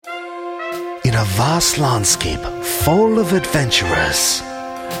in a vast landscape full of adventurers.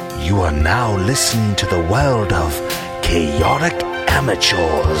 You are now listening to the world of Chaotic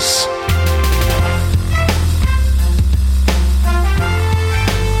Amateurs.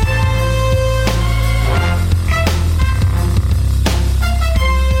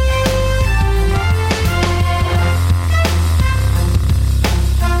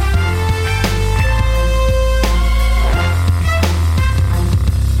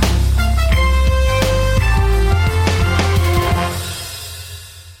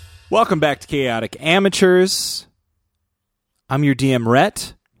 Welcome back to Chaotic Amateurs. I'm your DM,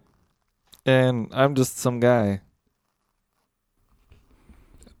 Rhett. And I'm just some guy.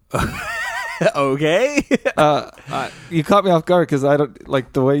 Okay. You caught me off guard because I don't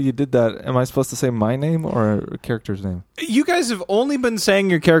like the way you did that. Am I supposed to say my name or a character's name? You guys have only been saying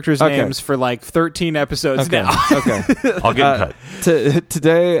your characters' names for like 13 episodes now. Okay. I'll get cut.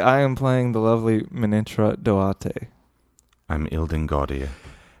 Today I am playing the lovely Minitra Doate. I'm Ilden Gaudia.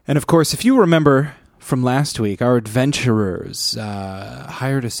 And of course, if you remember from last week, our adventurers,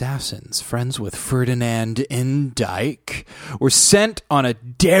 hired assassins, friends with Ferdinand Indike, were sent on a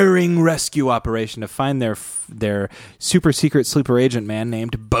daring rescue operation to find their super secret sleeper agent man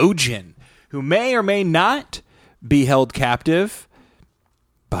named Bojin, who may or may not be held captive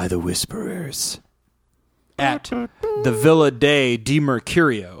by the Whisperers at the Villa de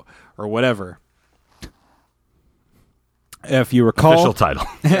Mercurio, or whatever. If you recall, Official title.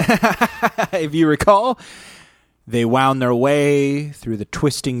 if you recall, they wound their way through the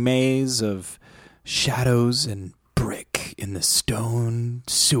twisting maze of shadows and brick in the stone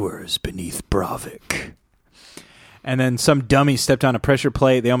sewers beneath Bravik. And then some dummy stepped on a pressure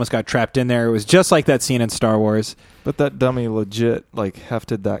plate. They almost got trapped in there. It was just like that scene in Star Wars. But that dummy legit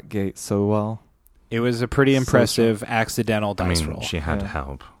hefted that gate so well. It was a pretty impressive accidental dice roll. She had to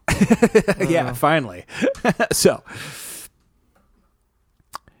help. Yeah, finally. So,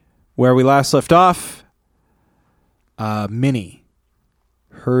 where we last left off, Minnie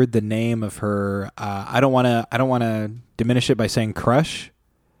heard the name of her. I don't want to diminish it by saying crush,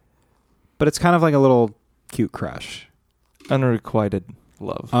 but it's kind of like a little cute crush. Unrequited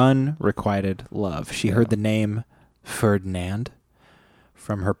love. Unrequited love. She heard the name Ferdinand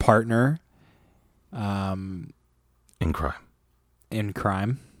from her partner. In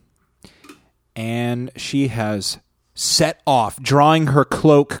crime. And she has set off, drawing her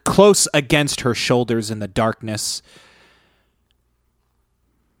cloak close against her shoulders in the darkness.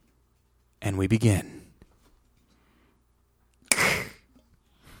 And we begin.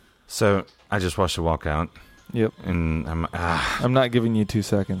 So I just watched her walk out. Yep. And I'm not giving you 2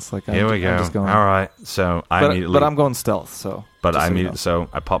 seconds. Here we go. I'm just going, all right. So but I'm going stealth. So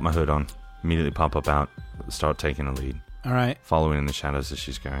I pop my hood on, immediately pop up out, start taking a lead. All right. Following in the shadows as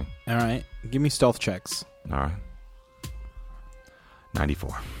she's going. All right. Give me stealth checks. All right. 94.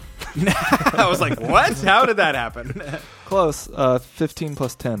 I was like, what? How did that happen? Close. 15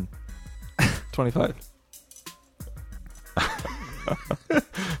 plus 10. 25.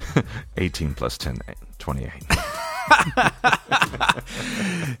 18 plus 10, 28.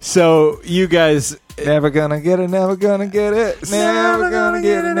 So you guys... Never gonna get it, never gonna get it. Never gonna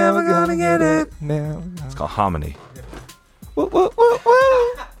get it, never gonna get it. It's called harmony. Woo, woo, woo,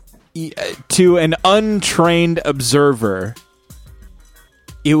 woo. To an untrained observer,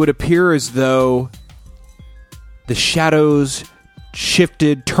 it would appear as though the shadows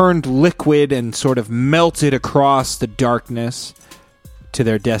shifted, turned liquid, and sort of melted across the darkness to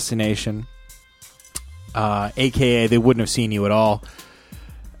their destination. AKA, they wouldn't have seen you at all.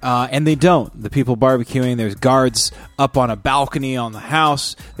 And they don't. The people barbecuing, there's guards up on a balcony on the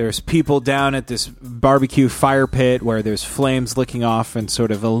house. There's people down at this barbecue fire pit where there's flames licking off and sort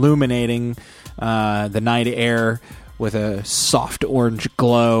of illuminating the night air with a soft orange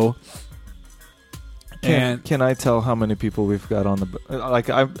glow. Can I tell how many people we've got on the...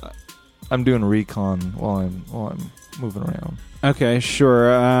 I'm doing recon while I'm moving around. Okay,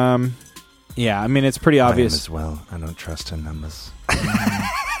 sure. Yeah, I mean, it's pretty obvious. As well. I don't trust her numbers.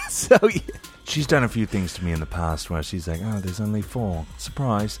 So she's done a few things to me in the past where she's like, oh, there's only 4.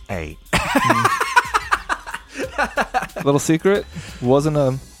 Surprise, 8. Little secret, wasn't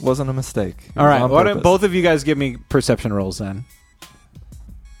a mistake. All right, why don't both of you guys give me perception rolls then?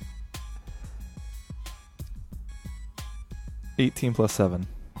 $18 plus 7.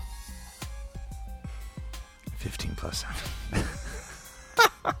 15 plus 7.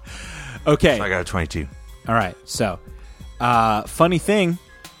 Okay. So I got a 22. All right. So, funny thing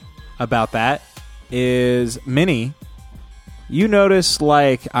about that is, Minnie, you notice,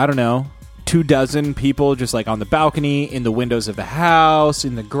 like, I don't know, 24 people just like on the balcony, in the windows of the house,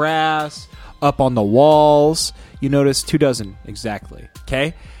 in the grass, up on the walls. You notice 24 exactly.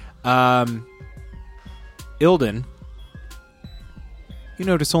 Okay, Ilden, you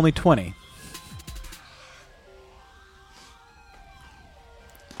notice only 20.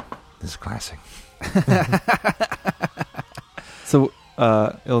 This is classic. So,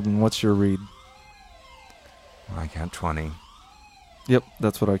 Ilden, what's your read? Well, I count 20. Yep,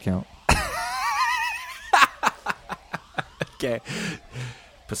 that's what I count. Okay.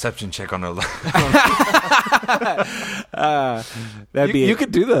 Perception check on a... That'd be You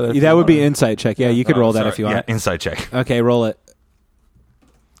could do that. that would be an insight check. Yeah, you could roll that if you want. Yeah, insight check. Okay, roll it.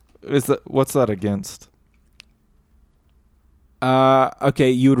 What's that against? Okay,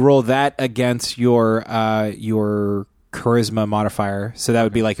 you would roll that against your charisma modifier. So that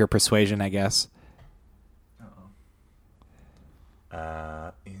would be like your persuasion, I guess.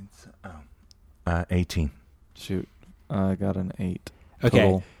 It's 18. Shoot, I got an 8. Okay,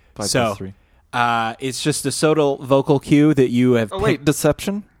 Total, 5 so plus 3. it's just a subtle vocal cue that you have. Oh wait,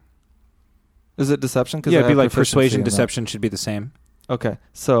 deception? Is it deception? Yeah, it'd be like proficiency persuasion, in that. deception should be the same. Okay,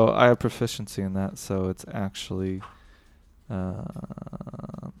 so I have proficiency in that, so it's actually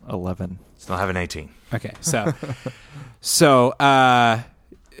 11. Still have an 18. Okay, so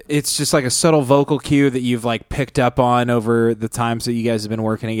it's just like a subtle vocal cue that you've like picked up on over the times that you guys have been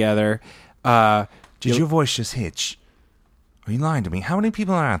working together. Did your voice just hitch? Are you lying to me? How many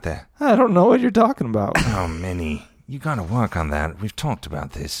people are out there? I don't know what you're talking about. Oh, many. You gotta work on that. We've talked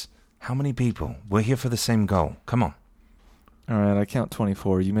about this. How many people? We're here for the same goal. Come on. All right, I count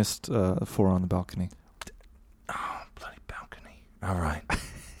 24. You missed 4 on the balcony. Oh, bloody balcony. All right.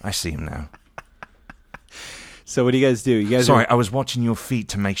 I see him now. So what do you guys do? You guys Sorry, I was watching your feet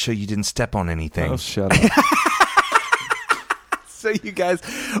to make sure you didn't step on anything. Oh, shut up. So you guys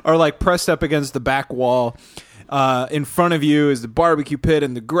are like pressed up against the back wall. In front of you is the barbecue pit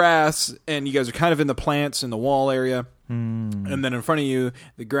and the grass, and you guys are kind of in the plants in the wall area. And then in front of you,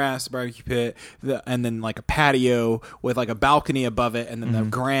 the grass, the barbecue pit, and then like a patio with like a balcony above it, and then the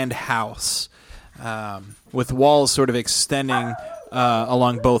grand house with walls sort of extending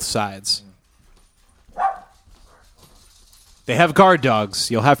along both sides. They have guard dogs.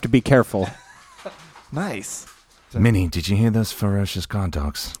 You'll have to be careful. Nice. Minnie, did you hear those ferocious guard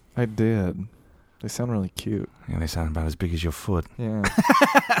dogs? I did. They sound really cute. Yeah, they sound about as big as your foot. Yeah.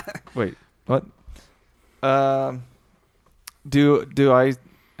 Wait, what? Do I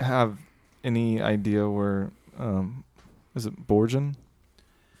have any idea where? Is it Borgen?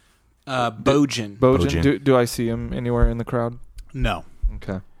 Bojan. Bojan. Do I see him anywhere in the crowd? No.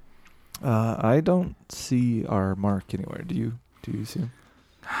 Okay. I don't see our Mark anywhere. Do you see him?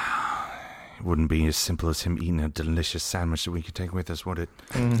 It wouldn't be as simple as him eating a delicious sandwich that we could take with us, would it?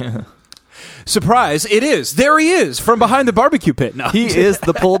 Surprise, it is. There he is from behind the barbecue pit. No. He is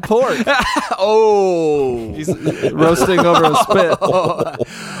the pulled pork. Oh. He's roasting over a spit.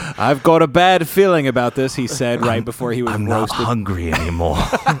 I've got a bad feeling about this, he said right before he was I'm roasted. not hungry anymore.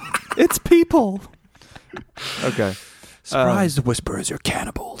 It's people. Okay. Surprise, the whisperers are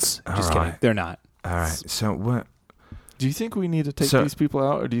cannibals. Just All kidding. right. They're not. All right, so what? Do you think we need to take So- these people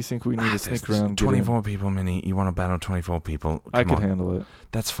out, or do you think we need to sneak There's around? Get in? 24 people, Minnie. You want to battle 24 people? I Come could on. handle it.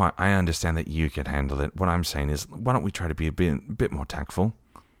 That's fine. I understand that you could handle it. What I'm saying is, why don't we try to be a bit more tactful?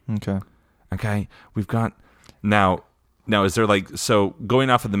 Okay. Okay, we've got. Now, is there like, so going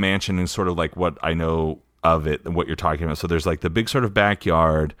off of the mansion and sort of like what I know of it and what you're talking about. So there's like the big sort of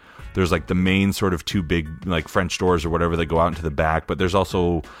backyard. There's like the main sort of 2 big like French doors or whatever that go out into the back. But there's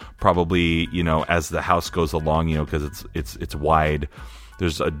also probably, as the house goes along, because it's wide.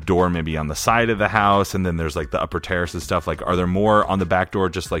 There's a door maybe on the side of the house, and then there's like the upper terrace and stuff. Like, are there more on the back door,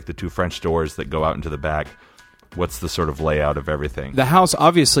 just like the 2 French doors that go out into the back? What's the sort of layout of everything? The house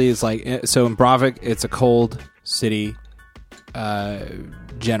obviously is like, so in Bravik, it's a cold city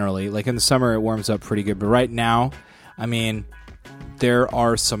generally. Like in the summer, it warms up pretty good. But right now, I mean, there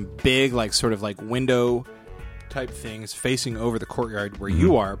are some big, like sort of like window type things facing over the courtyard where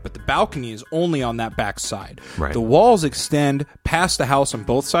you are, but the balcony is only on that back side. Right. The walls extend past the house on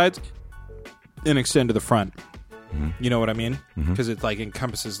both sides and extend to the front. You know what I mean? Because it like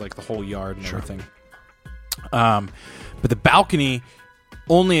encompasses like the whole yard and everything. But the balcony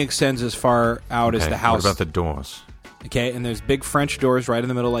only extends as far out as Okay, the house. What about the doors? Okay, and there's big French doors right in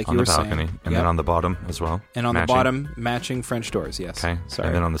the middle, like On you the were balcony. saying. And Yep. then on the bottom as well? And on Matching? the bottom, matching French doors, yes. Okay. Sorry.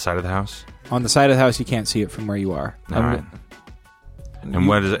 And then on the side of the house? On the side of the house, you can't see it from where you are. All right. And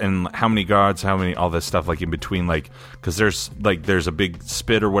what is it, and how many guards? How many? All this stuff like in between, like because there's a big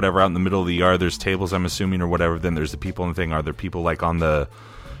spit or whatever out in the middle of the yard. There's tables, I'm assuming, or whatever. Then there's the people and thing. Are there people like on the,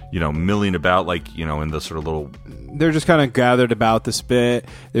 milling about, like, in the sort of little... They're just kind of gathered about this bit.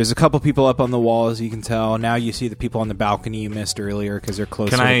 There's a couple people up on the wall, as you can tell. Now you see the people on the balcony you missed earlier because they're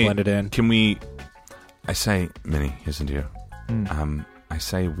closer to blended in. Can we... I say, Minnie, listen to you. I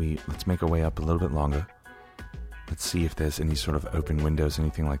say let's make our way up a little bit longer. Let's see if there's any sort of open windows,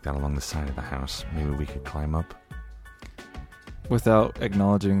 anything like that along the side of the house. Maybe we could climb up. Without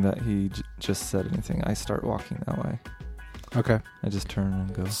acknowledging that he just said anything, I start walking that way. Okay. I just turn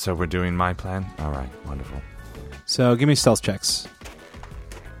and go. So we're doing my plan? All right, wonderful. So give me stealth checks.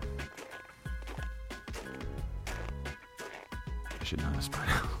 I should know this by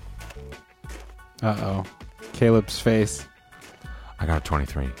now. Uh-oh. Caleb's face. I got a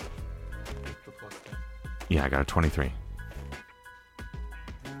 23. Yeah, I got a 23.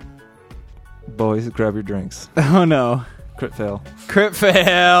 Boys, grab your drinks. Oh, no. Crit fail. Crit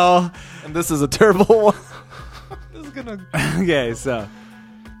fail. And this is a terrible one. This is gonna... Okay, so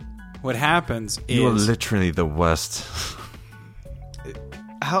what happens is... You are literally the worst.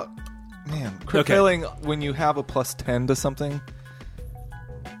 How... Man, crit failing when you have a plus 10 to something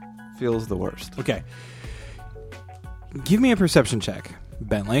feels the worst. Okay. Give me a perception check,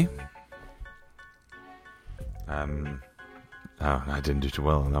 Bentley. Oh, I didn't do too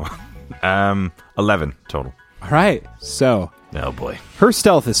well on that one. 11 total. All right, so... Oh, boy. Her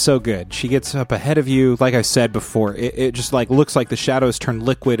stealth is so good. She gets up ahead of you. Like I said before, it just like looks like the shadows turn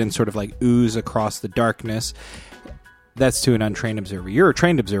liquid and sort of like ooze across the darkness. That's to an untrained observer. You're a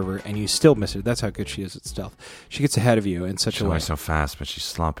trained observer, and you still miss her. That's how good she is at stealth. She gets ahead of you in such She's a way. always so fast, but she's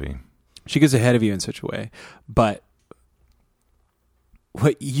sloppy. She gets ahead of you in such a way. But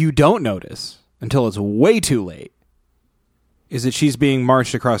what you don't notice until it's way too late is that she's being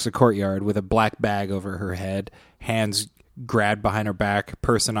marched across the courtyard with a black bag over her head, hands grabbed behind her back,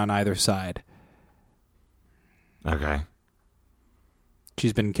 person on either side. Okay.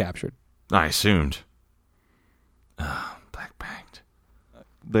 She's been captured. I assumed. Black bagged.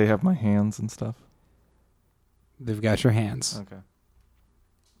 They have my hands and stuff. They've got your hands. Okay.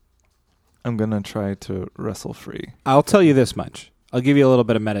 I'm gonna try to wrestle free. I'll tell you this much. I'll give you a little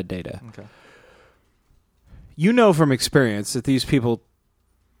bit of metadata. Okay. You know from experience that these people,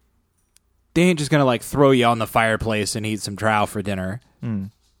 they ain't just going to like throw you on the fireplace and eat some trow for dinner. Mm.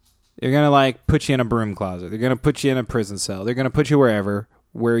 They're going to like put you in a broom closet. They're going to put you in a prison cell. They're going to put you wherever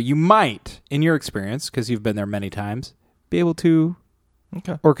where you might, in your experience, because you've been there many times, be able to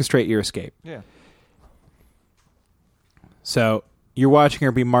orchestrate your escape. Yeah. So you're watching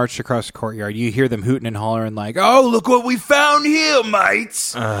her be marched across the courtyard. You hear them hooting and hollering like, "Oh, look what we found here,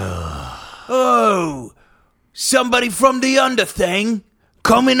 mates. Oh, somebody from the underthing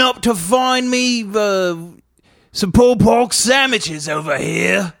coming up to find me some pulled pork sandwiches over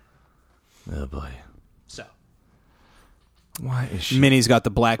here." Oh, boy. So Why is she... Minnie's got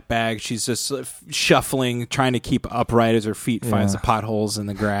the black bag. She's just shuffling, trying to keep upright as her feet finds the potholes in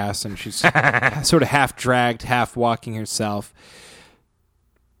the grass, and she's sort of half dragged, half walking herself.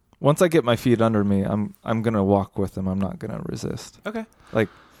 Once I get my feet under me, I'm gonna walk with them. I'm not gonna resist. Okay. Like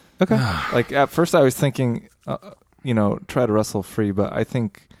at first I was thinking, try to wrestle free, but I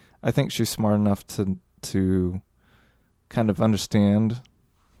think she's smart enough to kind of understand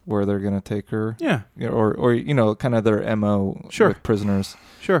where they're gonna take her. Yeah. Or kind of their MO with prisoners.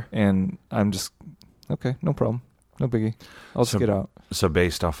 Sure. And I'm just okay, no problem, no biggie. I'll just get out. So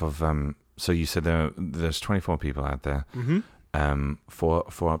based off of so you said there's 24 people out there. Mm-hmm.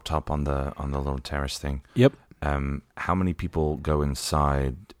 Four up top on the little terrace thing. Yep. How many people go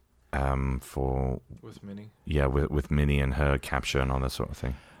inside with Minnie? Yeah, with Minnie and her capture and all that sort of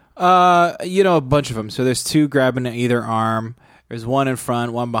thing. A bunch of them. So there's two grabbing either arm. There's one in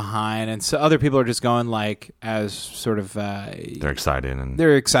front, one behind, and so other people are just going like as sort of. They're excited and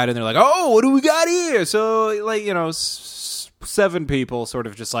they're like, "Oh, what do we got here?" So like 7 people, sort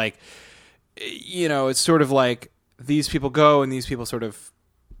of just like, it's sort of like. These people go and these people sort of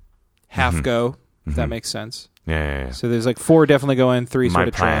half go, if that makes sense. Yeah. So there's like 4 definitely go in, 3 sort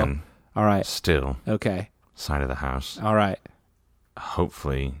of trail. My plan, all right. still, okay, side of the house. All right.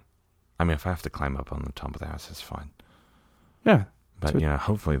 Hopefully, I mean, if I have to climb up on the top of the house, it's fine. Yeah. But,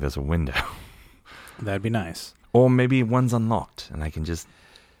 hopefully there's a window. That'd be nice. Or maybe one's unlocked and I can just...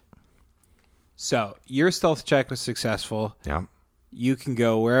 So, your stealth check was successful. Yeah. You can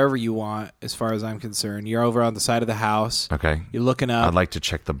go wherever you want, as far as I'm concerned. You're over on the side of the house. Okay. You're looking up. I'd like to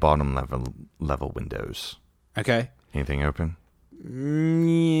check the bottom level windows. Okay. Anything open?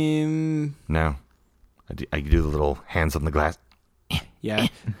 No. I do the little hands on the glass. Yeah.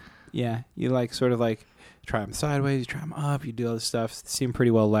 Yeah. You sort of try them sideways, you try them up, you do all this stuff. They seem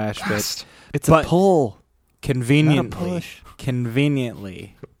pretty well lashed, but it's a pull. Conveniently. Not a push.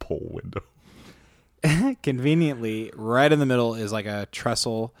 Conveniently. whole window. Conveniently, right in the middle is like a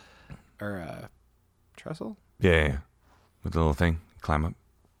trestle, or a trestle? Yeah. With the little thing, climb up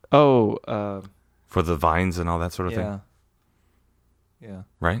Oh, for the vines and all that sort of yeah. thing, Yeah.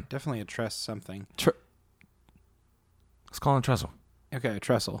 right? Definitely a tress something. Let's call it a trestle. Okay, a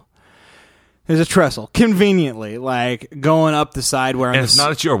trestle. There's a trestle, conveniently, like going up the side where. And it's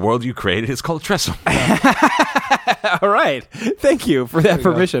not at your world you created. It's called a trestle. All right. Thank you for that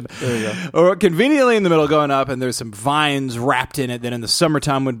permission. There you Or conveniently in the middle going up, and there's some vines wrapped in it that in the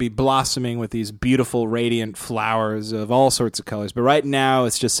summertime would be blossoming with these beautiful, radiant flowers of all sorts of colors. But right now,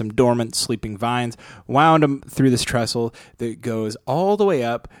 it's just some dormant, sleeping vines wound them through this trestle that goes all the way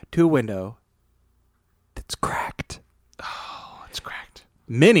up to a window that's cracked. Oh, it's cracked.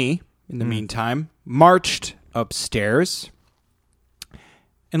 Minnie, in the meantime, marched upstairs,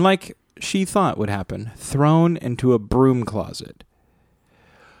 and like she thought would happen, thrown into a broom closet.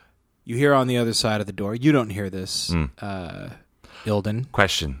 You hear on the other side of the door. You don't hear this, Ilden.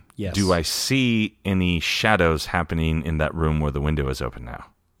 Question. Yes. Do I see any shadows happening in that room where the window is open now?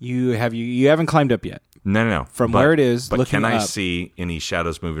 You haven't climbed up yet. No. From where it is, but looking can I up. see any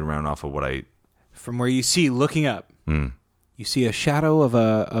shadows moving around off of what I... From where you see, looking up, you see a shadow of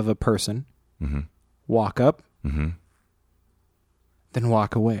a person walk up, then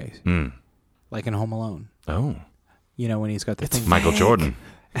walk away, like in Home Alone. Oh. You know, when he's got the thing. Michael Jordan.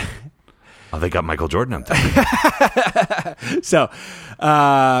 Oh, they got Michael Jordan up there. So,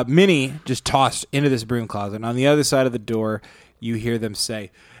 Minnie just tossed into this broom closet. And on the other side of the door, you hear them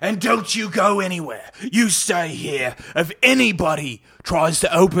say, And don't you go anywhere. You stay here. If anybody tries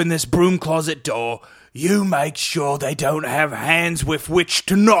to open this broom closet door, you make sure they don't have hands with which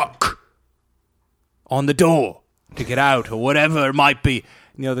to knock on the door to get out or whatever it might be.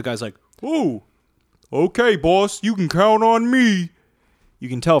 And the other guy's like, oh, okay, boss, you can count on me. You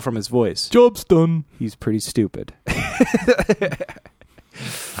can tell from his voice. Job's done. He's pretty stupid.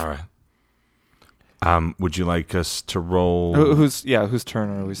 All right. Would you like us to roll? Whose turn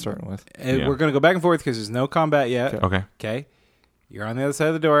are we starting with? Yeah. We're going to go back and forth because there's no combat yet. Okay. Okay. You're on the other side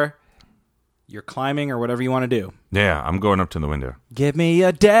of the door. You're climbing or whatever you want to do. Yeah, I'm going up to the window. Give me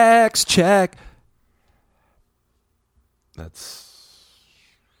a dex check. That's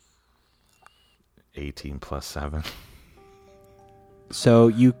 18 plus 7. So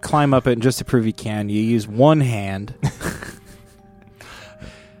you climb up it, and just to prove you can, you use one hand.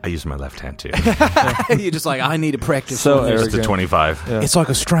 I use my left hand too. You're just like, I need to practice. So on this. It's a 25. Yeah. It's like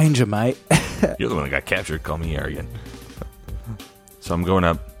a stranger, mate. You're the one that got captured. Call me arrogant. So I'm going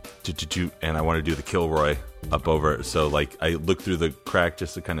up, and I want to do the Kilroy up over it. So, like, I look through the crack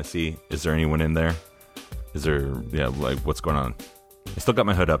just to kind of see, is there anyone in there? Is there, like, what's going on? I still got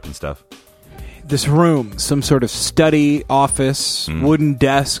my hood up and stuff. This room, some sort of study office, wooden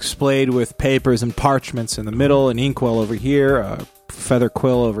desk splayed with papers and parchments in the middle, an inkwell over here, a feather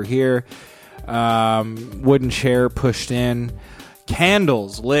quill over here, wooden chair pushed in,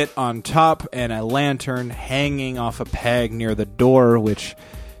 candles lit on top, and a lantern hanging off a peg near the door, which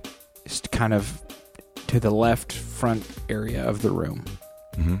is kind of to the left front area of the room.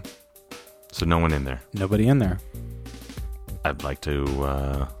 Mm-hmm. So no one in there. Nobody in there. I'd like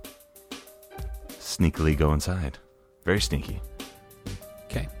to sneakily go inside. Very sneaky.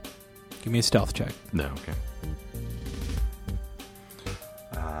 Okay. Give me a stealth check. No, okay.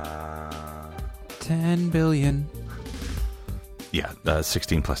 10 billion. Yeah,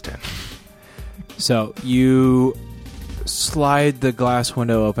 16 plus 10. So you slide the glass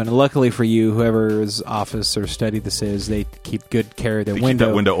window open. And luckily for you, whoever's office or study this is, they keep good care of their Keep window.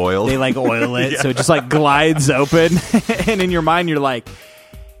 that window oiled. They like oil it, so it just like glides open. And in your mind, you're like,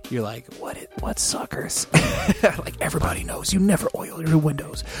 what suckers? Like everybody knows you never oil your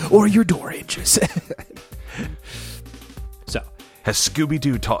windows or your door hinges. So Has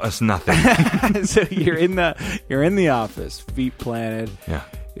Scooby-Doo taught us nothing? so you're in the office, feet planted. Yeah.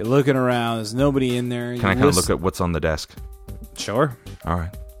 You're looking around. There's nobody in there. Can I kind of look at what's on the desk? Sure. All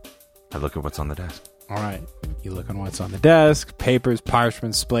right. I look at what's on the desk. All right. You look on what's on the desk. Papers,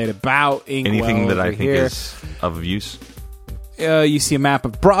 parchments splayed about. Anything that I think here. is of use? You see a map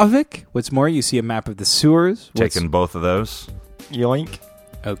of Bravik. What's more, you see a map of the sewers. Taking both of those. Yoink.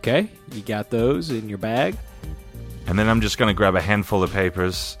 Okay. You got those in your bag. And then I'm just going to grab a handful of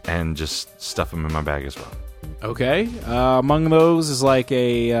papers and just stuff them in my bag as well. Okay. Among those is like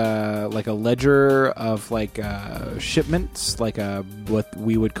a ledger of like shipments, like what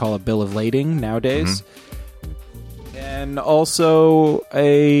we would call a bill of lading nowadays, and also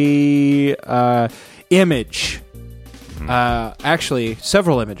a image. Actually,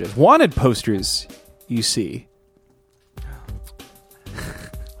 several images, wanted posters. You see.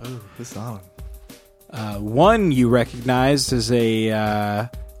 Oh, this on. One you recognized as a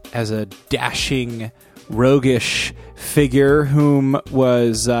dashing, roguish figure whom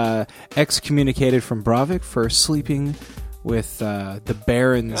was excommunicated from Bravik for sleeping with the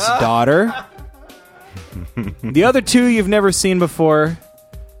Baron's daughter. The other two you've never seen before,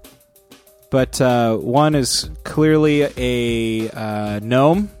 but one is clearly a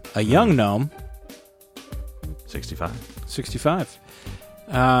gnome, a young gnome. 65. 65.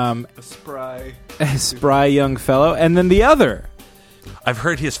 A spry. A spry young fellow. And then the other. I've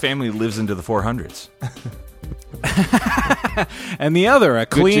heard his family lives into the 400s. And the other, a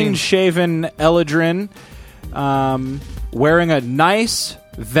clean-shaven Eladrin, wearing a nice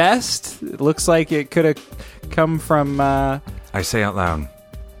vest. It looks like it could have come from... I say out loud,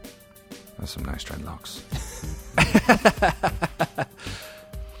 that's some nice dreadlocks.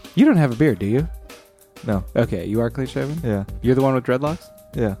 You don't have a beard, do you? No. Okay, you are clean-shaven? Yeah. You're the one with dreadlocks?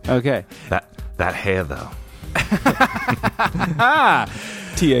 Yeah. Okay. That hair, though.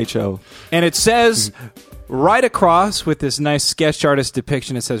 THO. And it says right across with this nice sketch artist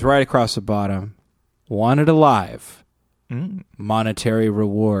depiction, it says right across the bottom, wanted alive, monetary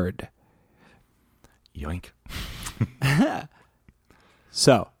reward. Yoink.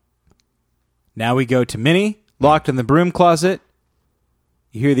 So, now we go to Minnie, locked in the broom closet.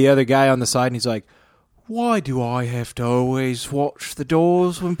 You hear the other guy on the side, and he's like, why do I have to always watch the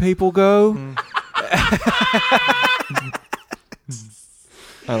doors when people go?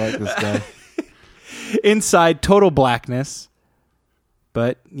 I like this guy. Inside, total blackness.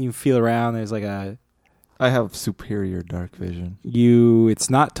 But you feel around, there's like I have superior dark vision. it's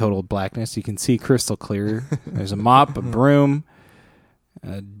not total blackness. You can see crystal clear. There's a mop, a broom,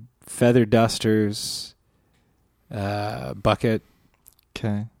 feather dusters, bucket.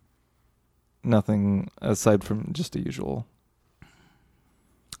 Okay. Nothing aside from just the usual.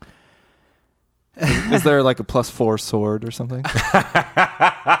 Is there like a +4 sword or something that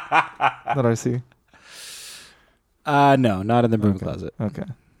I see? No, not in the broom closet. Okay.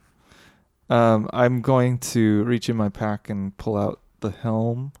 I'm going to reach in my pack and pull out the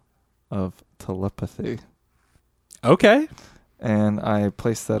helm of telepathy. Okay. And I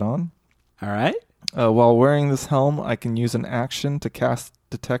place that on. All right. While wearing this helm, I can use an action to cast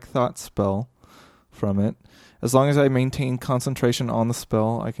Detect Thought spell from it. As long as I maintain concentration on the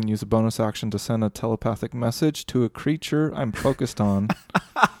spell, I can use a bonus action to send a telepathic message to a creature I'm focused on.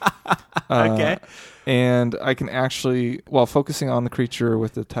 Okay. And I can actually, while focusing on the creature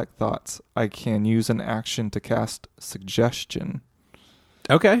with Detect Thoughts, I can use an action to cast Suggestion.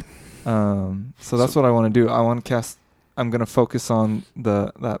 Okay. So that's what I want to do. I want to cast. I'm going to focus on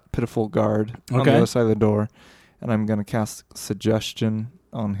that pitiful guard on the other side of the door, and I'm going to cast Suggestion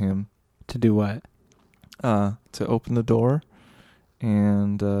on him. To do what? To open the door,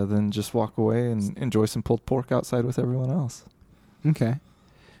 and then just walk away and enjoy some pulled pork outside with everyone else. Okay.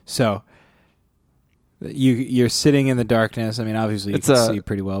 So you're sitting in the darkness. I mean, obviously you can see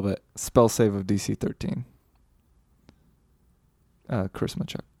pretty well, but spell save of DC 13. Charisma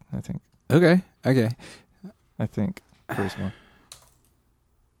check, I think. Okay. I think charisma.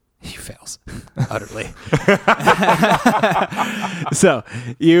 He fails utterly. So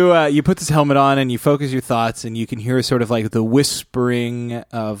you put this helmet on and you focus your thoughts, and you can hear sort of like the whispering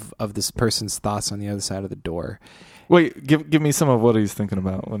of this person's thoughts on the other side of the door. Wait, give me some of what he's thinking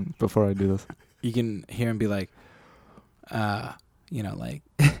about before I do this. You can hear him be like, like,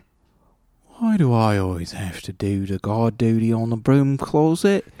 why do I always have to do the guard duty on the broom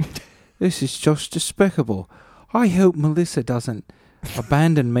closet? This is just despicable. I hope Melissa doesn't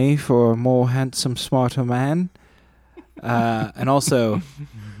abandon me for a more handsome, smarter man. And also,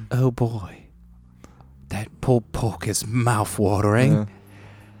 oh boy, that pulled pork is mouth-watering. Yeah.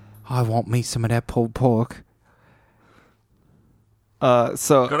 I want me some of that pulled pork.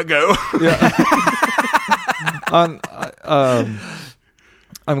 So Gotta go. yeah.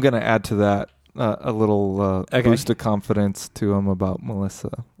 I'm gonna add to that a little boost of confidence to him about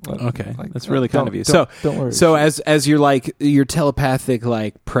Melissa. Okay, that's really kind of you. Don't worry. So as you're like your telepathic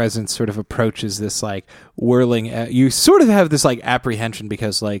like presence sort of approaches this like whirling, you sort of have this like apprehension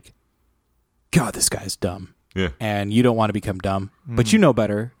because like, God, this guy's dumb. Yeah. And you don't want to become dumb, but you know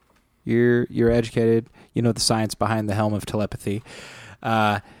better. You're educated. You know the science behind the helm of telepathy.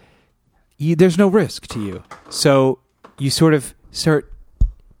 There's no risk to you, so you sort of start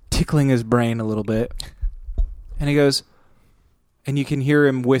tickling his brain a little bit, and he goes, and you can hear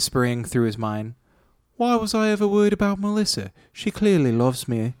him whispering through his mind, "Why was I ever worried about Melissa? She clearly loves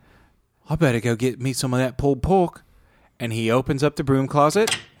me. I better go get me some of that pulled pork." And he opens up the broom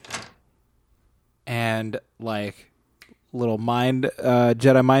closet, and like little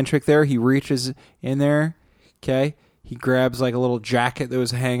Jedi mind trick there. He reaches in there. Okay, he grabs like a little jacket that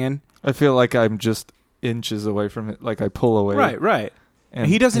was hanging. I feel like I'm just inches away from it. Like I pull away. Right. And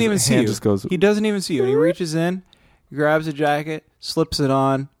he doesn't his even see hand you. Just goes, He doesn't even see you. He reaches in, grabs a jacket, slips it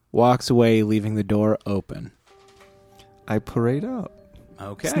on, walks away, leaving the door open. I parade out.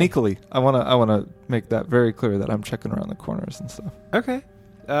 Okay. Sneakily. I wanna make that very clear that I'm checking around the corners and stuff. Okay.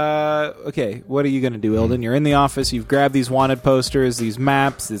 Okay. What are you going to do, Ilden? You're in the office. You've grabbed these wanted posters, these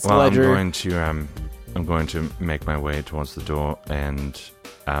maps, this ledger. I'm going to make my way towards the door, and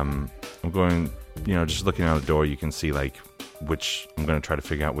I'm going, just looking out the door, you can see like I'm going to try to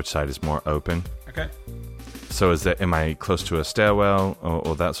figure out which side is more open. Okay. So am I close to a stairwell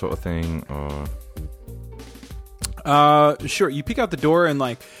or that sort of thing, or? Sure. You peek out the door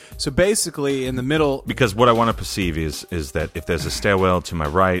and so basically in the middle. Because what I want to perceive is that if there's a stairwell to my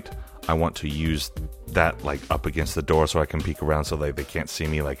right, I want to use that up against the door so I can peek around so they can't see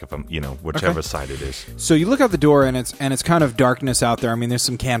me if I'm whichever side it is. So you look out the door and it's kind of darkness out there. I mean, there's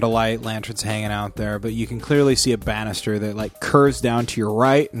some candlelight lanterns hanging out there, but you can clearly see a banister that curves down to your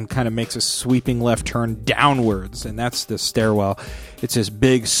right and kind of makes a sweeping left turn downwards, and that's the stairwell. It's this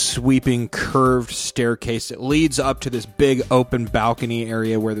big sweeping curved staircase that leads up to this big open balcony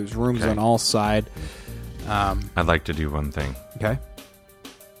area where there's rooms on all sides. I'd like to do one thing. Okay.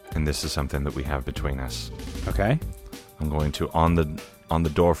 And this is something that we have between us. Okay. I'm going to on the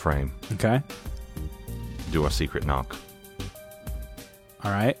door frame. Okay. Do a secret knock.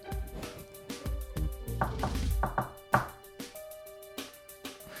 All right.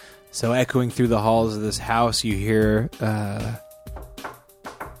 So echoing through the halls of this house, you hear.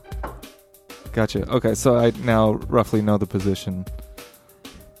 Gotcha. Okay, so I now roughly know the position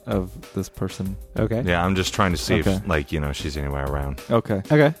of this person. Okay. Yeah, I'm just trying to see if she's anywhere around. Okay.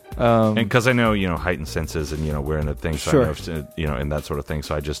 Okay. And because I know heightened senses and we're in the thing, so Sure. I know and that sort of thing.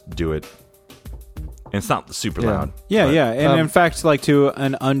 So I just do it. And it's not super loud. Yeah, but, yeah. And in fact, to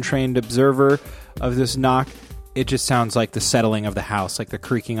an untrained observer of this knock, it just sounds like the settling of the house, like the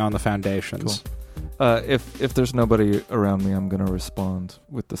creaking on the foundations. Cool. If there's nobody around me, I'm gonna respond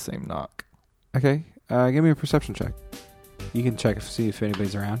with the same knock. Okay. Give me a perception check. You can see if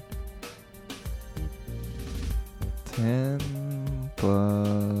anybody's around. 10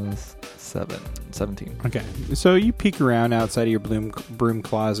 plus 7. 17. Okay. So you peek around outside of your broom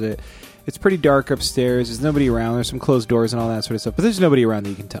closet. It's pretty dark upstairs. There's nobody around. There's some closed doors and all that sort of stuff. But there's nobody around that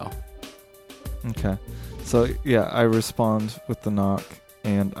you can tell. Okay. So, yeah, I respond with the knock.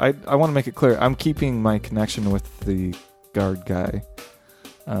 And I want to make it clear, I'm keeping my connection with the guard guy.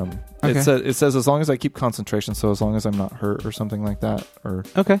 Okay. It says as long as I keep concentration, so as long as I'm not hurt or something like that. Or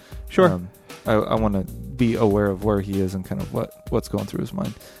Okay. Sure. I want to be aware of where he is and kind of what's going through his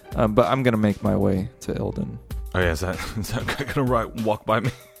mind. But I'm going to make my way to Ilden. Oh yeah, is that guy gonna walk by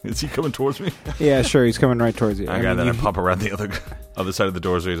me? Is he coming towards me? Yeah, sure. He's coming right towards you. Okay, then I pop around the other side of the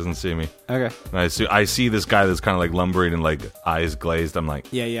door so he doesn't see me. Okay. And I see this guy that's kind of lumbering and eyes glazed. I'm like,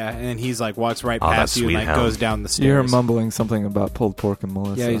 Yeah. And then he's walks right Oh, past that you and sweet hound. goes down the stairs. You're mumbling something about pulled pork and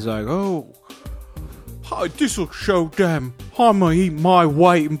Melissa. Yeah, he's like, oh, this'll show them. I'm gonna eat my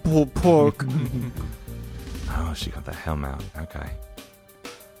weight in pulled pork. oh, she got the helm out. Okay.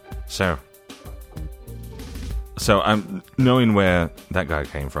 So I'm knowing where that guy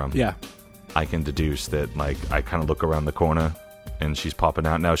came from. Yeah. I can deduce that I kind of look around the corner and she's popping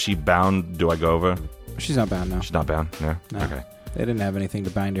out. Now, is she bound? Do I go over? She's not bound now. She's not bound? No? No. Okay. They didn't have anything to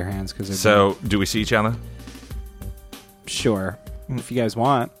bind your hands because So, do we see each other? Sure. If you guys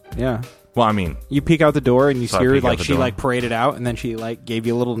want. Yeah. Well, I mean, You peek out the door and you So see I her peek out the she door. paraded out and then she gave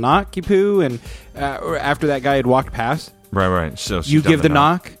you a little knock, you poo, and after that guy had walked past, right. So she's you done give the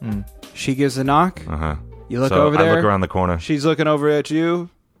knock. Mm. She gives the knock. Uh-huh. You look So over there. I look around the corner. She's looking over at you.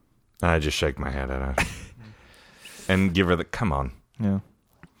 And I just shake my head at her. And give her the, come on. Yeah.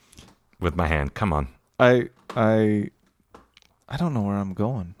 With my hand, come on. I don't know where I'm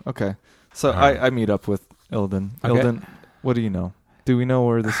going. Okay. So All right. I meet up with Ilden. Okay. Ilden, what do you know? Do we know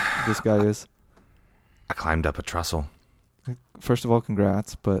where this guy is? I climbed up a trestle. First of all,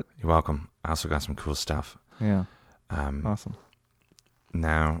 congrats, but You're welcome. I also got some cool stuff. yeah, awesome.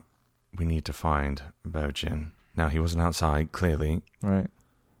 Now, we need to find Bojin. Now, he wasn't outside, clearly. Right.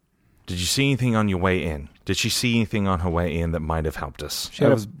 Did you see anything on your way in? Did she see anything on her way in that might have helped us? She had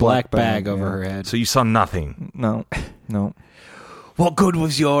That a was black black bag bag, over yeah. her head. So you saw nothing. No. What good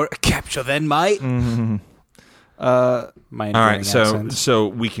was your capture then, mate? Mm-hmm. My All endearing right, accent. so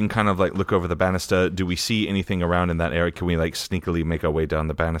we can kind of look over the banister. Do we see anything around in that area? Can we sneakily make our way down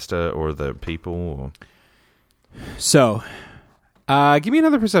the banister or the people? Or? So, give me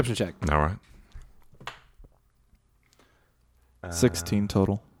another perception check. All right. 16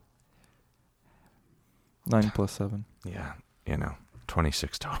 total. 9 plus 7. Yeah,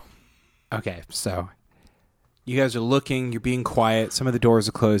 26 total. Okay, so you guys are looking. You're being quiet. Some of the doors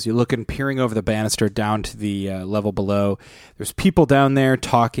are closed. You're looking, peering over the banister down to the level below. There's people down there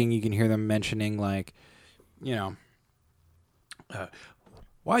talking. You can hear them mentioning, like,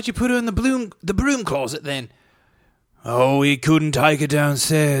 why'd you put her in the broom closet then? Oh, we couldn't take her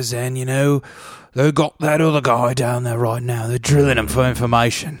downstairs, and they got that other guy down there right now. They're drilling him for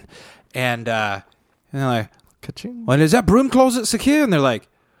information, and they're like, Ka-ching. well, is that broom closet secure? And they're like,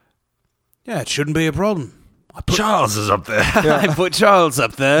 yeah, it shouldn't be a problem. Charles is up there. I put Charles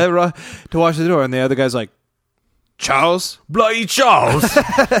up there to watch the door, and the other guy's like, Charles? Bloody Charles.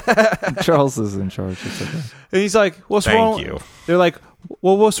 Charles is in charge. It's okay. And he's like, what's wrong? Thank you. They're like,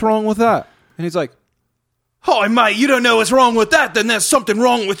 well, what's wrong with that? And he's like, Hi, mate, you don't know what's wrong with that, then there's something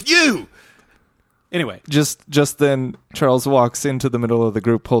wrong with you. anyway. Just then, Charles walks into the middle of the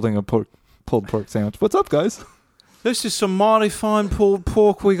group holding a pulled pork sandwich. What's up, guys? This is some mighty fine pulled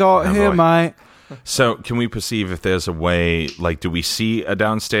pork we got Oh, here, boy. mate. So, can we perceive if there's a way, like, do we see a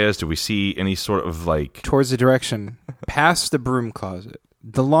downstairs? Do we see any sort of, like... Towards the direction, past the broom closet,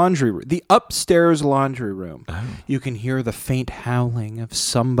 the laundry room, the upstairs laundry room. You can hear the faint howling of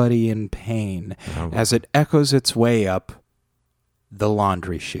somebody in pain as it echoes its way up the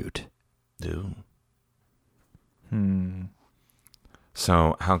laundry chute. Ew.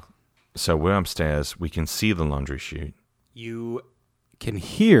 So we're upstairs. We can see the laundry chute. You can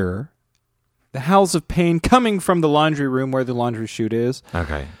hear the howls of pain coming from the laundry room where the laundry chute is.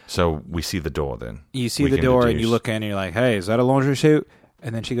 Okay. So we see the door then. You see We the can door and you deduce. look in and you're like, hey, is that a laundry chute?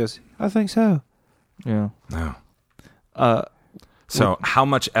 And then she goes, I think so. Yeah. No. So how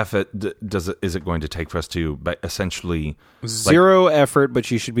much effort is it going to take for us to essentially... Zero effort, but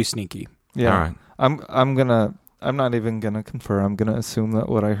you should be sneaky. Yeah. All right. I'm not even gonna confer. I'm gonna assume that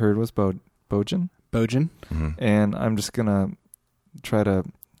what I heard was Bojan, Bojan? and I'm just gonna try to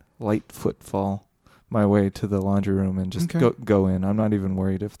light footfall my way to the laundry room and just go in. I'm not even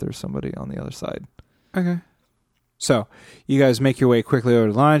worried if there's somebody on the other side. Okay. So, you guys make your way quickly over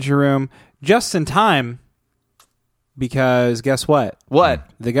to the laundry room, just in time, because guess what? What?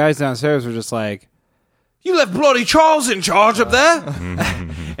 The guys downstairs were just like, You left bloody Charles in charge up there?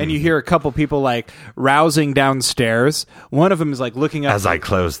 and you hear a couple people like rousing downstairs. One of them is like looking up. As I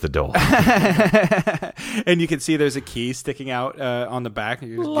close the door. And you can see there's a key sticking out on the back.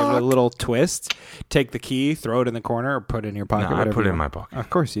 You just give it a little twist, take the key, throw it in the corner, or put it in your pocket. No, I whatever put it you in want. my pocket. Of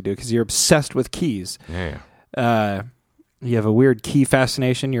course you do, because you're obsessed with keys. Yeah. You have a weird key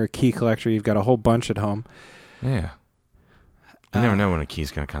fascination. You're a key collector. You've got a whole bunch at home. Yeah. You never know when a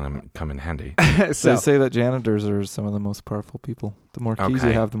key's going to kind of come in handy. They say that janitors are some of the most powerful people. The more keys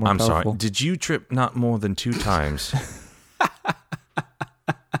you have, the more I'm powerful. sorry. Did you trip not more than 2 times?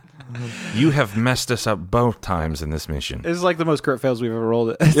 You have messed us up both times in this mission. This is like the most crit fails we've ever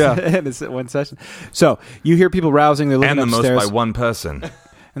rolled Yeah. in this one session. So you hear people rousing. They're looking And the upstairs. most by one person.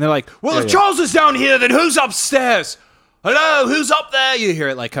 And they're like, Well, if Charles is down here, then who's upstairs? hello, who's up there? You hear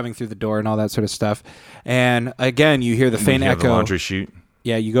it like coming through the door and all that sort of stuff. And again, you hear the faint We have echo. the laundry chute.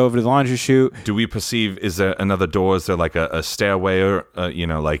 Yeah, you go over to the laundry chute. Do we perceive, is there another door? Is there like a stairway or,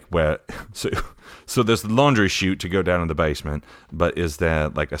 like where... So there's the laundry chute to go down in the basement, but is there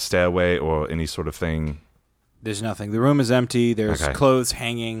like a stairway or any sort of thing? There's nothing. The room is empty. There's Okay. clothes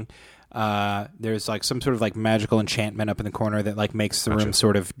hanging. There's like some sort of like magical enchantment up in the corner that like makes the room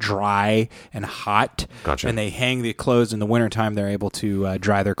sort of dry and hot. Gotcha. And they hang the clothes in the wintertime. They're able to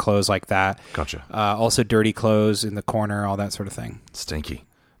dry their clothes like that. Gotcha. Also dirty clothes in the corner, all that sort of thing. Stinky.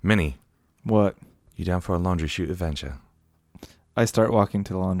 Minnie, What? you down for a laundry chute adventure? I start walking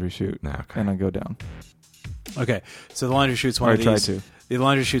to the laundry chute, No, okay. and I go down. Okay, so the laundry chute's Or one I of try these. to. The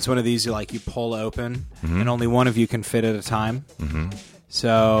laundry chute's one of these you pull open, and only one of you can fit at a time. Mm-hmm.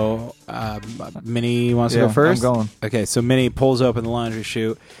 So, Minnie wants to Yeah, go first? I'm going. Okay, so Minnie pulls open the laundry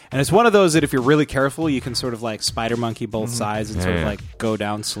chute, and it's one of those that if you're really careful, you can sort of like spider monkey both sides and Yeah, sort of yeah. like go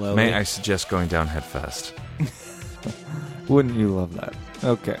down slowly. May I suggest going down head first? Wouldn't you love that?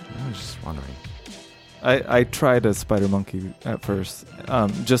 Okay. I was just wondering. I tried a spider monkey at first,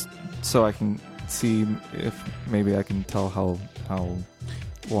 just so I can see if maybe I can tell how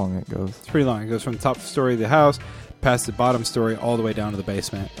long it goes. It's pretty long. It goes from the top story of the house, past the bottom story, all the way down to the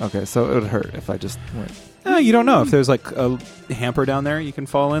basement. Okay, so it would hurt if I just went. You don't know if there's like a hamper down there you can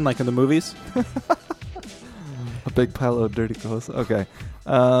fall in, like in the movies. A big pile of dirty clothes. Okay.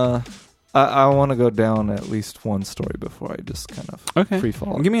 I want to go down at least one story before I just kind of free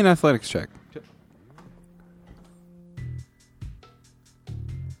fall. Give me an athletics check.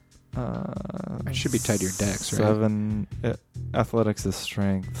 It should be tied to your dex, right? 7. Athletics is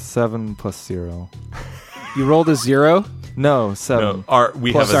strength. 7 plus 0. You rolled a 0? No, 7. No,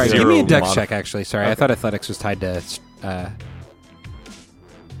 we have Sorry, a 0. give me a dex mod- check, actually. Sorry, I Okay. thought athletics was tied to...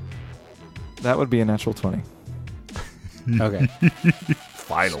 That would be a natural 20. okay.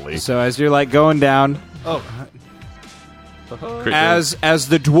 Finally. So as you're like going down... Crit- As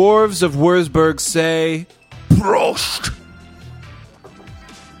the dwarves of Wurzburg say... Prost!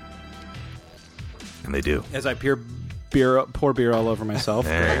 and they do. As I pour beer all over myself.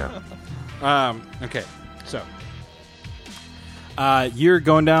 There you go. Okay, so you're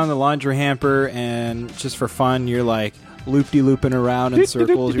going down the laundry hamper, and just for fun, you're like loop-de-looping around in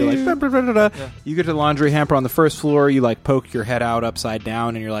circles. You're like, da-da-da-da-da. You get to the laundry hamper on the first floor. You like poke your head out upside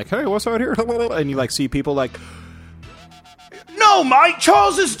down, and you're like, "Hey, what's out here?" And you like see people like, No, mate,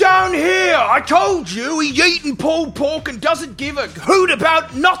 Charles is down here. I told you, he's eating pulled pork and doesn't give a hoot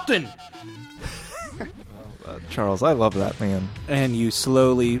about nothing. Charles, I love that man. and you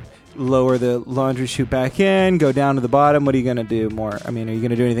slowly lower the laundry chute back in, go down to the bottom. What are you gonna do more? I mean, are you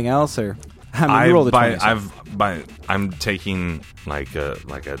gonna do anything else, or I mean, you rolled a 20. so- I'm taking like a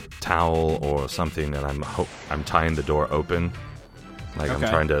towel or something, and I'm tying the door open. Like Okay. I'm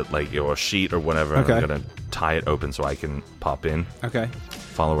trying to a sheet or whatever. And Okay. I'm gonna tie it open so I can pop in. Okay.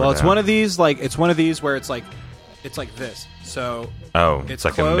 Follow her Well, it's down. one of these where it's like this. So Oh, it's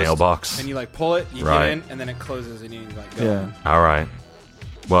like closed, a mailbox. and you like pull it, you Right. get in, and then it closes, and you like go. Yeah. in. All right.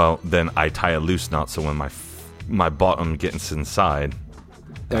 Well, then I tie a loose knot so when my bottom gets inside,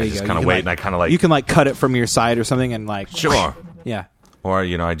 There I you just go. kind You of can, wait like- and I kind of like You can like cut it from your side or something, and like sure. yeah. Or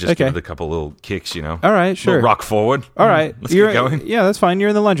I just Okay. give it a couple little kicks, All right, sure. Little rock forward. All right, Let's You're- get going. Yeah, that's fine. You're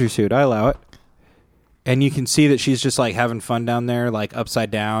in the laundry suit. I allow it. And you can see that she's just like having fun down there, like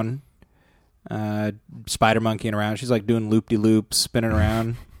upside down, spider monkeying around. She's like doing loop de loops, spinning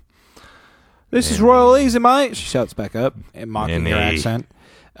around. This is Royal Easy, mate. She shouts back up, mocking your Innie.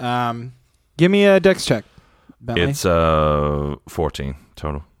 accent. Give me a dex check, Bentley. It's 14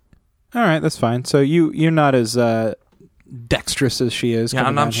 total. All right, that's fine. So you're not as dexterous as she is. Yeah, coming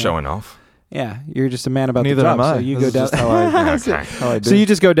I'm not down here. showing off. Yeah, you're just a man about Neither the job. am I. So you This go is down. just how I, Okay. how I do. So you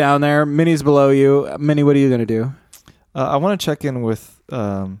just go down there. Minnie's below you. Minnie, what are you going to do? I want to check in with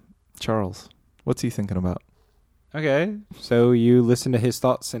Charles. What's he thinking about? Okay. So you listen to his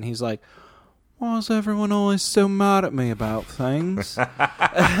thoughts, and he's like, "Why is everyone always so mad at me about things?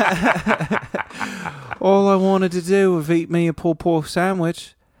 All I wanted to do was eat me a pulled pork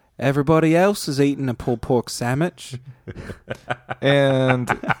sandwich. Everybody else is eating a pulled pork sandwich." And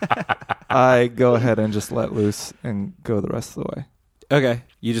I go ahead and just let loose and go the rest of the way. Okay.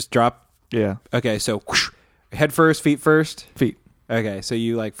 You just drop. Yeah. Okay. So whoosh, head first, feet first. Feet. Okay. So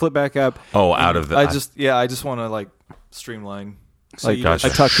you like flip back up. Oh, out of the. I just want to like streamline. So Like you Gotcha. I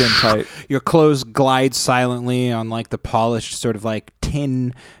tucked in tight. Your clothes glide silently on like the polished sort of like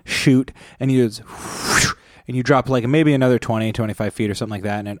tin chute, and you just whoosh, and you drop like maybe another 20, 25 feet or something like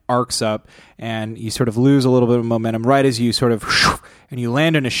that, and it arcs up, and you sort of lose a little bit of momentum right as you sort of whoosh, and you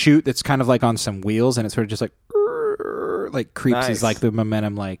land in a chute that's kind of like on some wheels, and it sort of just like creeps as Nice. like the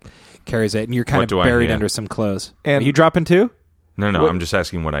momentum like carries it, and you're kind What of do I buried hear? under some clothes. And- Are you dropping too? No, What- I'm just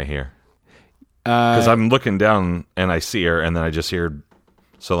asking what I hear. Because I'm looking down and I see her, and then I just hear.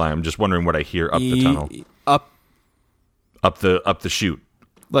 So I'm just wondering what I hear up the tunnel, Up. up the chute.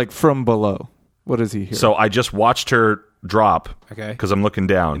 Like from below. What does he hear? So I just watched her drop. Okay. Because I'm looking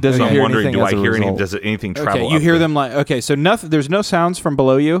down. Does so he I'm hear wondering, anything do as I a hear any? result? Does anything travel? Okay, you up hear the- them like okay, so nothing. There's no sounds from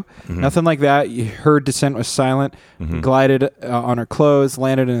below you, Mm-hmm. nothing like that. Her descent was silent. Glided on her clothes,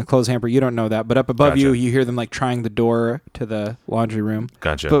 landed in the clothes hamper. You don't know that, but up above you, Gotcha. you hear them like trying the door to the laundry room.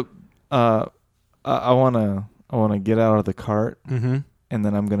 Gotcha. But I wanna get out of the cart, Mm-hmm. and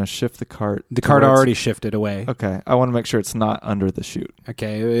then I'm gonna shift the cart. The cart towards- already shifted away. Okay. I want to make sure it's not under the chute.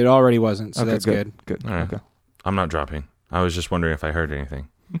 Okay, it already wasn't, so Okay, that's good. Good. All right. Okay. I'm not dropping. I was just wondering if I heard anything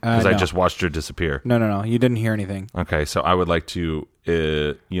because I No. just watched her disappear. No, you didn't hear anything. Okay, so I would like to,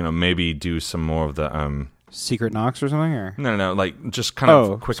 maybe do some more of the Secret knocks or something, or no, like just kind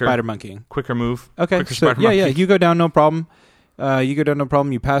of quicker, spider monkeying. quicker move. Okay, quicker so spider yeah, monkey. you go down, no problem.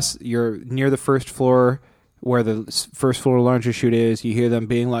 You pass. You're near the first floor where the first floor laundry chute is. You hear them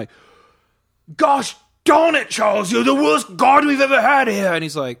being like, Gosh darn it, Charles, you're the worst guard we've ever had here. and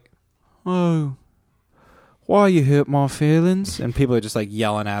he's like, "Oh, why you hurt my feelings?" And people are just like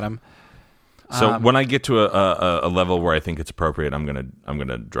yelling at him. So when I get to a level where I think it's appropriate, I'm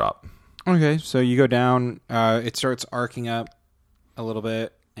gonna drop. Okay, so you go down. It starts arcing up a little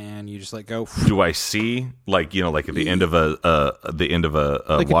bit, and you just let go. Do I see like at the end of a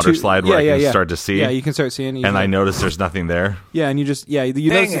Like a water two- slide where yeah, I can yeah. start to see? Yeah, you can start seeing. and I notice there's nothing there. Yeah, and you just you Dang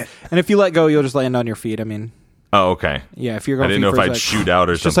notice, it. and if you let go, you'll just land on your feet. I mean, Oh, okay. Yeah, if you're I going didn't know if feet I'd first, shoot out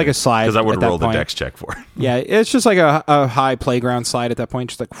or it's something. just like a slide because I would at that roll the point. dex check for it. Yeah, it's just like a high playground slide at that point.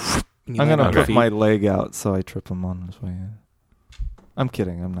 Just like and you I'm land gonna on your put feet. my leg out so I trip him on his way in. I'm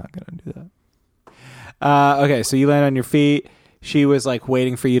kidding. I'm not gonna do that. Okay, so you land on your feet. She was like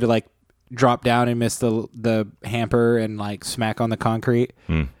waiting for you to like drop down and miss the hamper and like smack on the concrete.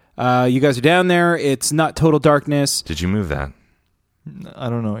 You guys are down there. It's not total darkness. Did you move that? I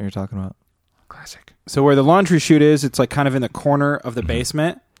don't know what you're talking about. Classic. So where the laundry chute is, it's like kind of in the corner of the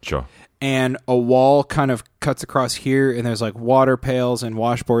basement. Sure. And a wall kind of cuts across here, and there's like water pails and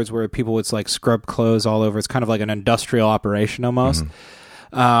washboards where people would like scrub clothes all over. It's kind of like an industrial operation almost.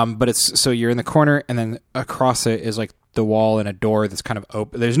 But it's so you're in the corner, and then across it is like the wall and a door that's kind of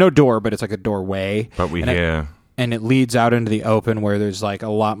open. There's no door, but it's like a doorway. But we and hear... and it leads out into the open where there's like a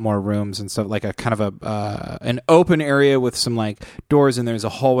lot more rooms and stuff, like a kind of a an open area with some like doors, and there's a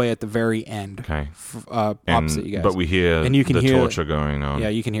hallway at the very end. Okay. Opposite you guys. But we hear And you can the hear- torture going on. Yeah,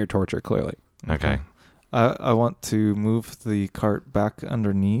 you can hear torture clearly. Okay. I want to move the cart back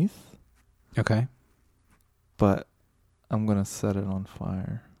underneath, Okay. but I'm gonna set it on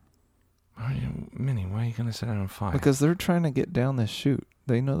fire Minnie, why are you going to set it on fire? because they're trying to get down this chute.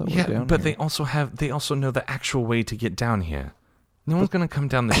 They know that we're yeah, down but here. they also know the actual way to get down here. No one's going to come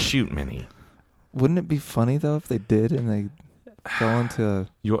down the chute, Minnie. Wouldn't it be funny though if they did and they fell into?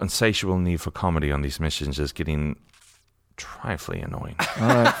 Your insatiable need for comedy on these missions is getting trifling annoying. All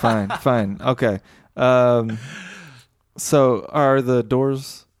right, fine, okay. So are the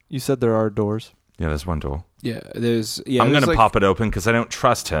doors? You said there are doors. Yeah, there's one door. Yeah, there's. Yeah, I'm going there's to like, pop it open because I don't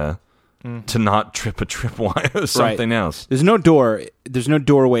trust her to not trip a tripwire or something else. There's no door. There's no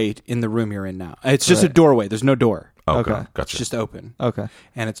doorway in the room you're in now. It's just a Right. doorway. There's no door. Oh, Okay. okay. Gotcha. It's just open, Okay.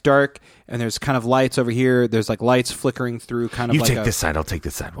 and it's dark. And there's kind of lights over here. There's like lights flickering through. Kind of you like take this side, I'll take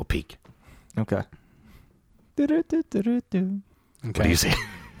this side. We'll peek. Okay. Okay. What do you see?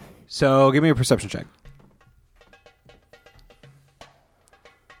 So give me a perception check.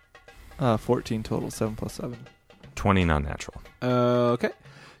 14 total. 7 plus 7. 20 non-natural. Okay.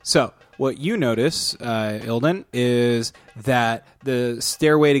 So what you notice, Ilden, is that the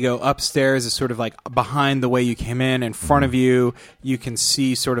stairway to go upstairs is sort of like behind the way you came in. In front of you, you can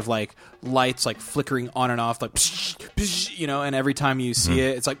see sort of like lights like flickering on and off, like psh, psh, you know. And every time you see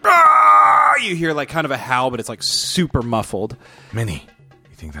it, it's like "Ah!" You hear like kind of a howl, but it's like super muffled. Minnie,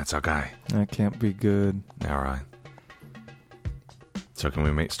 you think that's our guy? That can't be good. All right. So can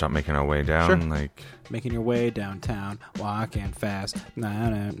we start making our way down? Sure. Like, Making your way downtown, walking fast.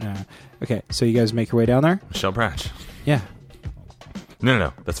 Nah. Okay, so you guys make your way down there? Michelle Branch. Yeah.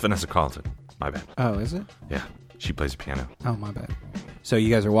 No. That's Vanessa Carlton. My bad. Oh, is it? Yeah. She plays piano. Oh, my bad. So you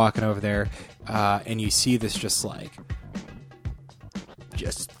guys are walking over there, and you see this just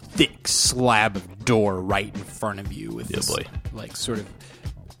thick slab of door right in front of you with this, boy. like, sort of,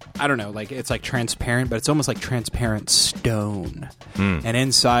 I don't know, like, it's like transparent, but it's almost like transparent stone. And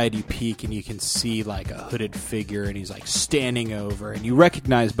inside you peek and you can see like a hooded figure, and he's like standing over, and you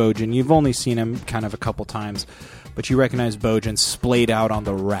recognize Bojan. You've only seen him kind of a couple times, but you recognize Bojan splayed out on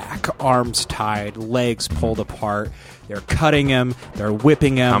the rack, arms tied, legs pulled apart. They're cutting him, they're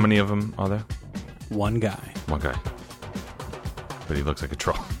whipping him. How many of them are there? One guy. One guy. But he looks like a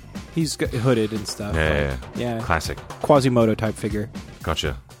troll. He's hooded and stuff. Yeah. Yeah. Classic. Quasimodo type figure.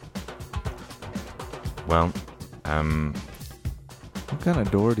 Gotcha. Well, What kind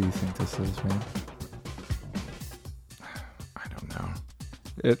of door do you think this is, man? I don't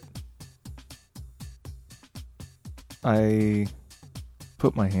know. I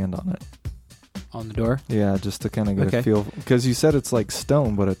put my hand on it. On the door. Yeah, just to kind of get Okay. a feel. Because you said it's like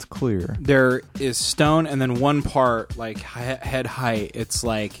stone, but it's clear. There is stone, and then one part, like head height, it's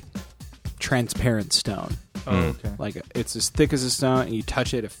like transparent stone. Oh, okay. Like it's as thick as a stone, and you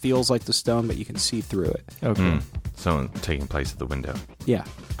touch it, it feels like the stone, but you can see through it. Okay. Someone taking place at the window. Yeah.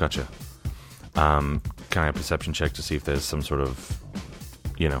 Gotcha. Can I have a perception check to see if there's some sort of,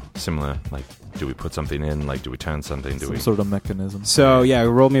 similar, like, do we put something in? Like, do we turn something? Do Some we? sort of mechanism. So yeah,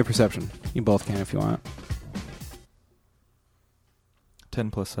 roll me a perception. You both can if you want. 10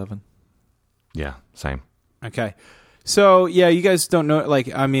 plus 7. Yeah, same. Okay. So yeah, you guys don't know.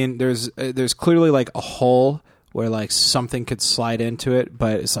 Like, I mean, there's clearly like a hole where like something could slide into it,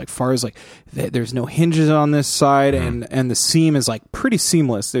 but it's like far as like there's no hinges on this side, and the seam is like pretty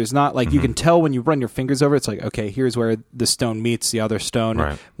seamless. There's not like you can tell when you run your fingers over. It's like, okay, here's where the stone meets the other stone,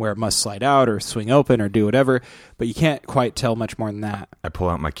 Right. where it must slide out or swing open or do whatever. But you can't quite tell much more than that. I pull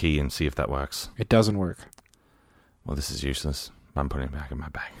out my key and see if that works. It doesn't work. Well, this is useless. I'm putting it back in my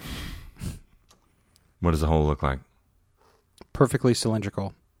bag. What does the hole look like? Perfectly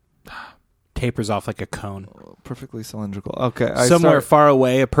cylindrical. tapers off like a cone. Perfectly cylindrical. Okay. Somewhere far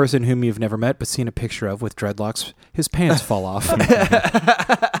away, a person whom you've never met but seen a picture of with dreadlocks, his pants fall off.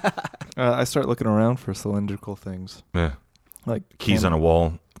 I start looking around for cylindrical things. Yeah. Like Keys on a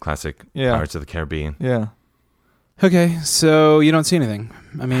wall. Classic Yeah. Pirates of the Caribbean. Yeah. Okay, so you don't see anything.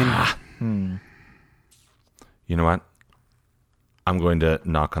 I mean, You know what? I'm going to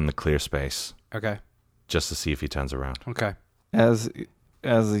knock on the clear space okay, just to see if he turns around. okay.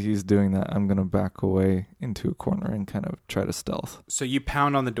 As he's doing that, I'm gonna back away into a corner and kind of try to stealth. So you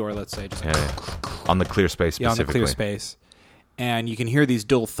pound on the door, let's say, just Yeah. On the clear space on the specifically. clear space. And you can hear these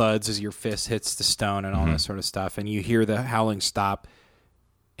dull thuds as your fist hits the stone and all that sort of stuff. And you hear the howling stop.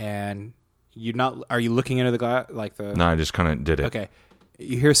 And are you looking into the glass? No, I just kind of did it. Okay.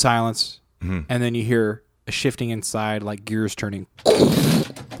 You hear silence. And then you hear a shifting inside, like gears turning.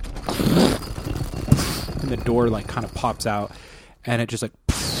 And the door like kind of pops out. And it just like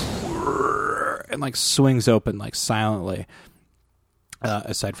and like swings open like silently.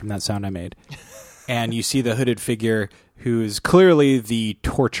 Aside from that sound I made. And you see the hooded figure who is clearly the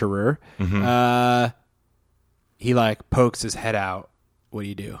torturer. He like pokes his head out. What do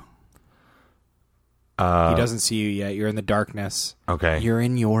you do? He doesn't see you yet. You're in the darkness. Okay. You're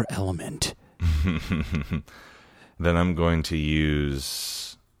in your element. Then I'm going to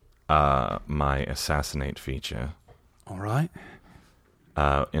use my assassinate feature, All right.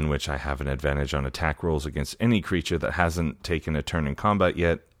 in which I have an advantage on attack rolls against any creature that hasn't taken a turn in combat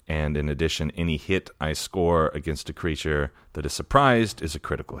yet. And in addition, any hit I score against a creature that is surprised is a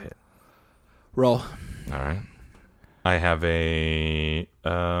critical hit. Roll. All right. I have a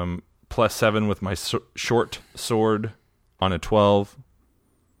 +7 with my short sword on a 12.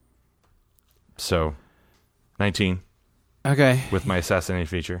 So, 19 Okay. with my assassinate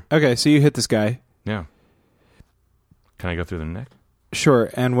feature. Okay, so you hit this guy. Yeah. Can I go through the neck?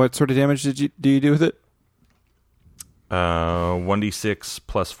 Sure. And what sort of damage do you do with it? 1d6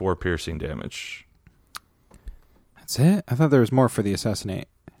 plus 4 piercing damage. That's it? I thought there was more for the assassinate.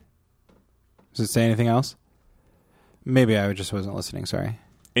 Does it say anything else? Maybe I just wasn't listening. Sorry.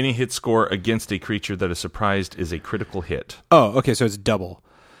 Any hit score against a creature that is surprised is a critical hit. Oh, okay. So it's double.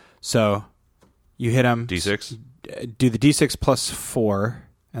 So you hit him. D6? Do the D6 plus 4,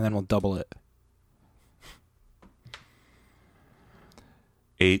 and then we'll double it.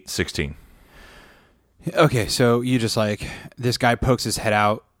 8, 16. Okay, so you just like, this guy pokes his head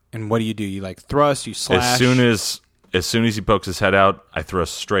out, and what do? You like thrust, you slash? As soon as he pokes his head out, I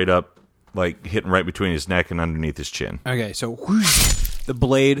thrust straight up, like hitting right between his neck and underneath his chin. Okay, so whoosh, the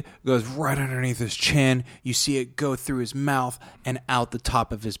blade goes right underneath his chin. You see it go through his mouth and out the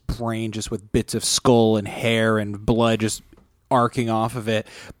top of his brain, just with bits of skull and hair and blood just arcing off of it.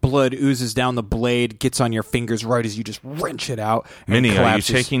 Blood oozes down the blade, gets on your fingers right as you just wrench it out. And Minnie, are you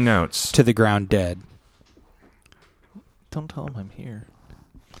collapses taking notes? to the ground dead. Don't tell him I'm here.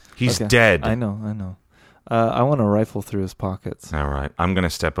 He's Okay. dead. I know. I want to rifle through his pockets. All right. I'm going to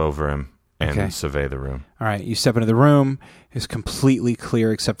step over him and Okay. survey the room. All right, you step into the room. It's completely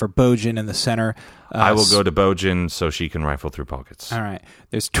clear except for Bojin in the center. I will go to Bojin so she can rifle through pockets. All right.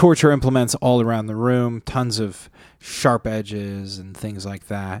 There's torture implements all around the room, tons of sharp edges and things like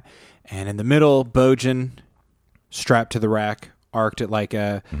that. And in the middle, Bojin, strapped to the rack, arced at like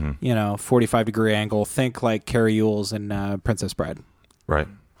a 45-degree angle. Think like Carrie Ewells in Princess Bride. Right.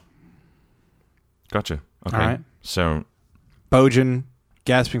 Gotcha. Okay. All right. So, Bojin,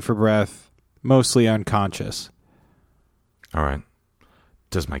 gasping for breath, mostly unconscious. all right.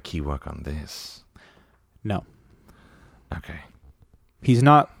 Does my key work on this? No, Okay. he's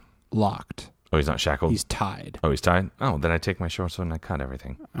not locked. Oh, he's not shackled? He's tied. Oh, he's tied? Oh, then I take my short sword and I cut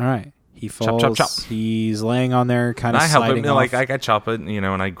everything. All right. He Chop, falls. chop, chop. He's laying on there, kind And of I help him. sliding off. Like, I chop it,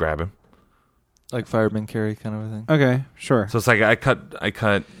 and I grab him. Like fireman carry kind of a thing. Okay, sure. So it's like I cut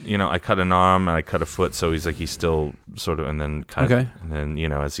an arm and I cut a foot, so he's still sort of, and then cut. Okay. And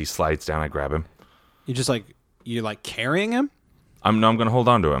then, as he slides down, I grab him. You're like carrying him? I'm going to hold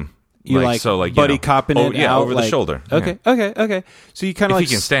on to him. Buddy copping it out over the shoulder. Okay, Yeah. okay. So you kind of If like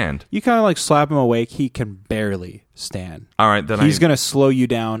he can stand. You kind of like slap him awake. He can barely stand. All right, then He's gonna slow you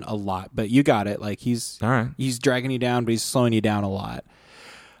down a lot, but you got it. Like he's All right. He's dragging you down, but he's slowing you down a lot.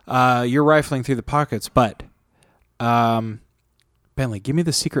 You're rifling through the pockets, but Bentley, give me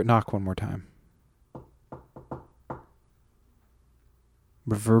the secret knock one more time.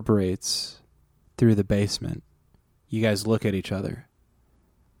 Reverberates through the basement. You guys look at each other.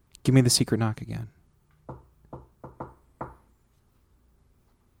 Give me the secret knock again.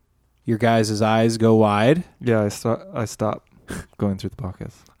 Your guys' eyes go wide. Yeah, I stop going through the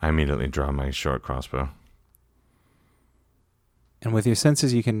pockets. I immediately draw my short crossbow. And with your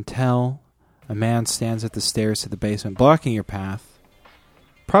senses, you can tell A man stands at the stairs to the basement, blocking your path.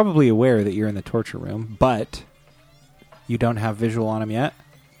 Probably aware that you're in the torture room, but you don't have visual on him yet.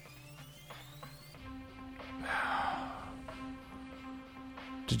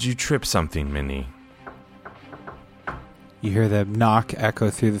 Did you trip something, Minnie? You hear the knock echo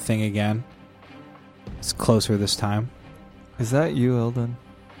through the thing again. It's closer this time. Is that you, Eldon?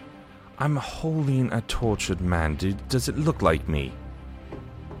 I'm holding a tortured man. Does it look like me?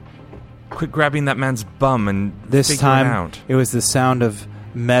 Quit grabbing that man's bum and This figure time, it out. it was the sound of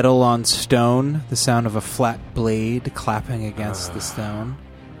metal on stone, the sound of a flat blade clapping against the stone.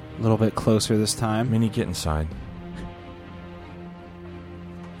 A little bit closer this time. Minnie, get inside.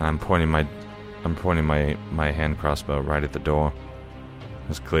 I'm pointing my hand crossbow right at the door.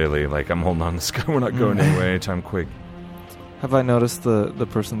 It's clearly like I'm holding on to this guy. We're not going anywhere anytime quick. Have I noticed the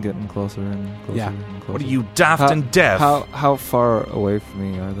person getting closer and closer Yeah. and closer? What are you, daft and deaf? How far away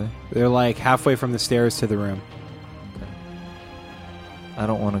from me are they? They're like halfway from the stairs to the room. I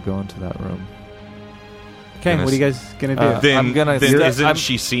don't want to go into that room. Okay, Gonna what are you guys going to do? Uh, Then, I'm gonna then step- isn't I'm-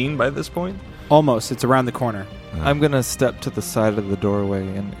 she seen by this point? Almost. It's around the corner. I'm gonna step to the side of the doorway,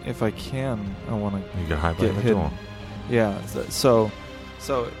 and if I can, I want to You can hide by get the hidden. door. Yeah. So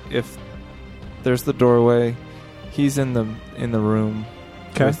if there's the doorway, he's in the room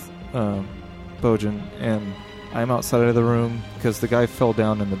Okay. with Bojan, and I'm outside of the room because the guy fell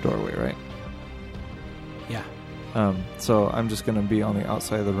down in the doorway, right? Yeah. So I'm just gonna be on the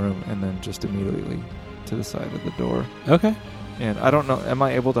outside of the room, and then just immediately to the side of the door. Okay. And I don't know, am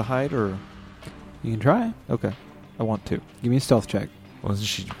I able to hide or? You can try. Okay, I want to. Give me a stealth check. Wasn't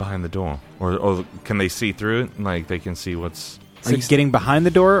she behind the door? Or can they see through it? Like, they can see what's... Are you getting behind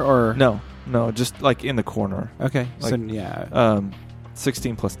the door or? No, just like in the corner. Okay. So, Like- yeah.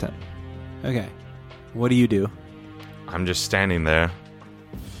 16 plus 10. Okay. What do you do? I'm just standing there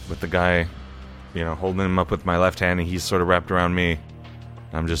with the guy, holding him up with my left hand, and he's sort of wrapped around me.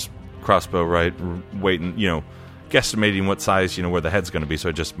 I'm just crossbow right, waiting, guesstimating what size, where the head's going to be,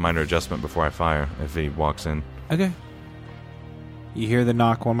 so just minor adjustment before I fire if he walks in. Okay. You hear the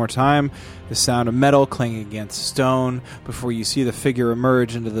knock one more time, the sound of metal clanging against stone before you see the figure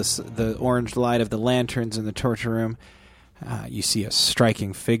emerge into the orange light of the lanterns in the torture room. You see a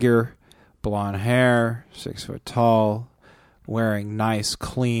striking figure, blonde hair, 6 foot tall, wearing nice,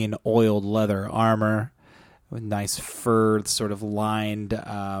 clean, oiled leather armor with nice fur, sort of lined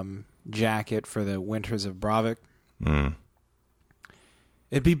jacket for the winters of Bravik.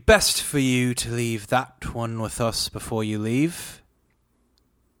 It'd be best for you to leave that one with us before you leave.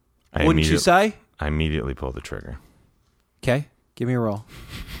 Wouldn't you say? I immediately pull the trigger. Okay, give me a roll.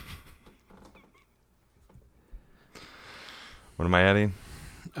 What am I adding?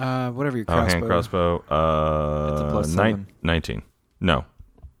 Whatever your crossbow. Hand crossbow. It's a plus 7. 19. No,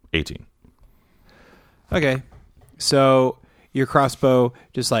 18. Okay, so your crossbow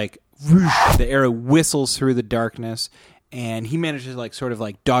just like whoosh, the arrow whistles through the darkness, and he manages to sort of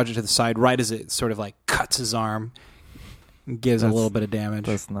dodge it to the side right as it sort of cuts his arm, and gives a little bit of damage.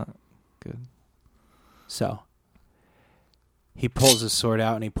 That's not good. So he pulls his sword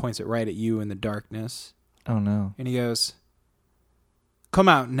out and he points it right at you in the darkness, Oh no. and he goes, "Come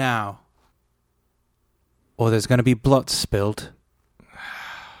out now, or there's going to be blood spilled."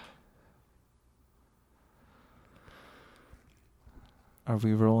 Are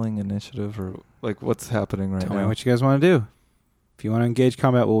we rolling initiative or what's happening right Tell now? me what you guys want to do. If you want to engage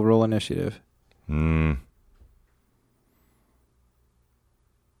combat, we'll roll initiative. Why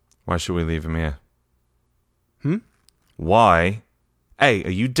should we leave him here? Why? Hey,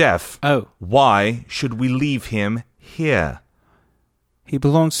 are you deaf? Oh, Why should we leave him here? he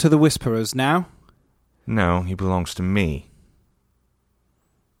belongs to the Whisperers now. No, he belongs to me.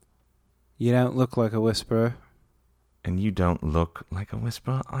 You don't look like a Whisperer. And you don't look like a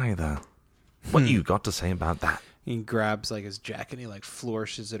whisperer either. What you got to say about that? He grabs his jacket and he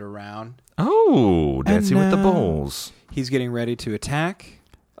flourishes it around. Oh, dancing with the balls. He's getting ready to attack.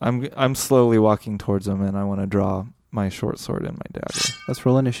 I'm slowly walking towards him, and I want to draw my short sword and my dagger. Let's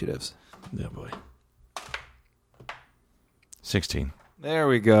roll initiatives. Oh boy. 16. There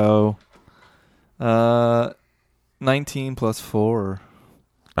we go. 19 plus 4,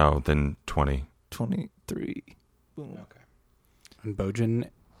 Oh, then 20. 23. Boom. And Bojan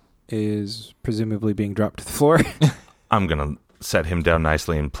is presumably being dropped to the floor. I'm going to set him down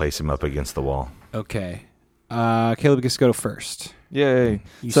nicely and place him up against the wall. Okay. Caleb gets to go first. Yay!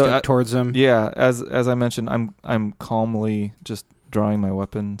 You So, step towards him. Yeah, as I mentioned, I'm calmly just drawing my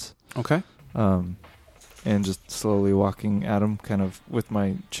weapons, Okay. and just slowly walking at him, kind of with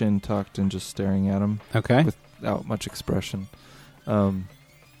my chin tucked and just staring at him Okay. without much expression. And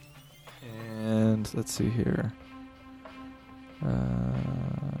And let's see here.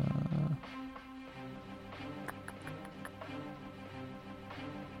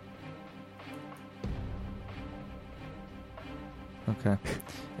 Okay.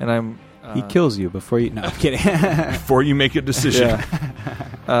 And I'm... he kills you before you... No, I'm kidding. Before you make a decision.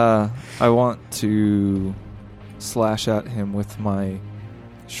 Yeah. I want to slash at him with my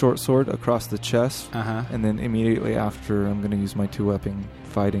short sword across the chest. Uh-huh. And then immediately after, I'm going to use my 2-weapon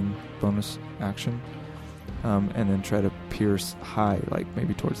fighting bonus action. And then try to pierce high, like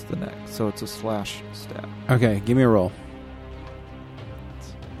maybe towards the neck. So it's a slash stab. Okay, give me a roll.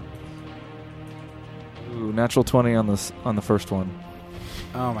 Ooh, natural 20 on the first one.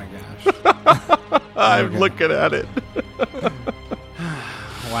 Oh my gosh. I'm looking at it.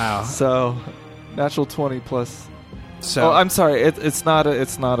 Wow. So, natural 20 plus. So I'm sorry. It's not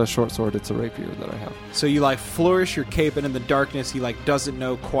a short sword. It's a rapier that I have. So you like flourish your cape, and in the darkness, he like doesn't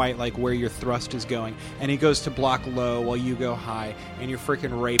know quite like where your thrust is going, and he goes to block low while you go high, and your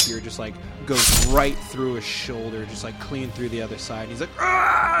freaking rapier just like goes right through his shoulder, just like clean through the other side. And he's like,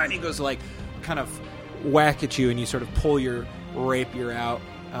 ah! And he goes to like kind of whack at you, and you sort of pull your rapier out.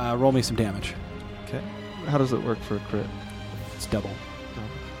 Roll me some damage. Okay. How does it work for a crit? It's double.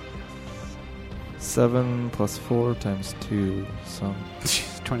 7 plus 4 times 2. So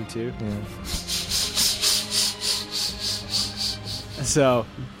 22. yeah. So,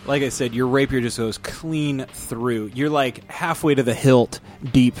 like I said, your rapier just goes clean through. You're like halfway to the hilt,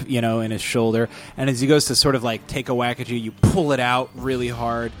 deep, in his shoulder. And as he goes to sort of like take a whack at you, you pull it out really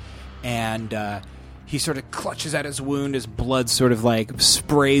hard, and he sort of clutches at his wound. His blood sort of like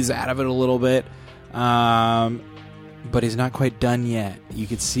sprays out of it a little bit. But he's not quite done yet. You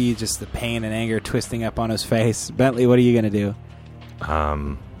could see just the pain and anger twisting up on his face. Bentley, what are you going to do?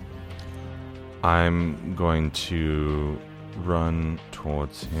 I'm going to run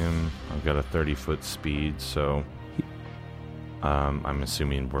towards him. I've got a 30-foot speed, so I'm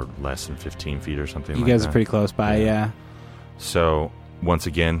assuming we're less than 15 feet or something like that. You guys are pretty close by, yeah. So, once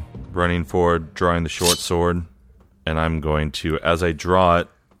again, running forward, drawing the short sword, and I'm going to, as I draw it,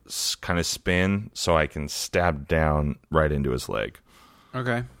 kind of spin so I can stab down right into his leg.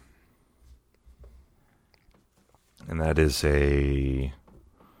 Okay. And that is a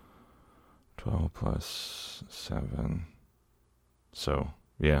 12 plus 7. So,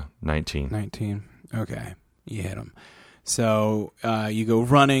 yeah, 19. 19. Okay. You hit him. So you go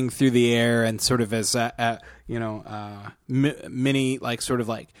running through the air, and sort of as Minnie like sort of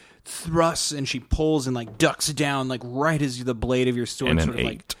like thrusts, and she pulls and like ducks down like right as the blade of your sword And sort of 8.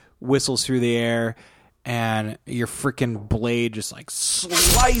 like whistles through the air, and your freaking blade just like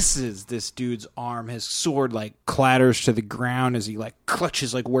slices this dude's arm. His sword like clatters to the ground as he like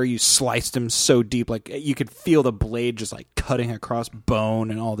clutches like where you sliced him so deep, like you could feel the blade just like cutting across bone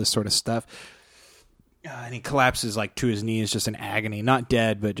and all this sort of stuff. And he collapses like to his knees, just in agony, not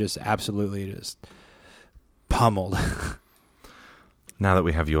dead, but just absolutely just pummeled. Now that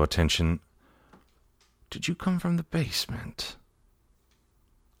we have your attention, did you come from the basement?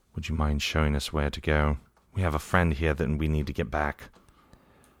 Would you mind showing us where to go? We have a friend here that we need to get back.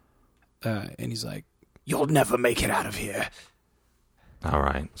 And he's like, "You'll never make it out of here." All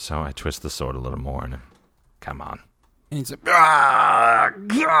right, so I twist the sword a little more and come on. And he's like,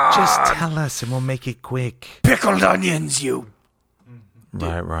 Just tell us and we'll make it quick. Pickled onions, you.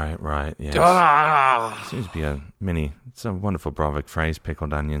 Right, yes. Seems to be it's a wonderful Brovik phrase,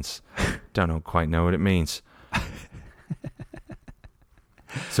 pickled onions. Don't quite know what it means.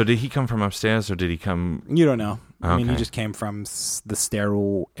 So did he come from upstairs or did he come... You don't know. I mean, he Okay. just came from the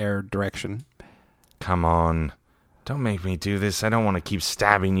sterile air direction. Come on. Don't make me do this. I don't want to keep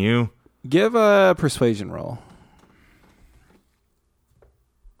stabbing you. Give a persuasion roll.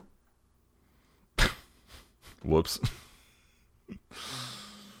 Whoops.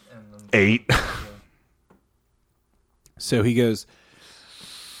 8. So he goes,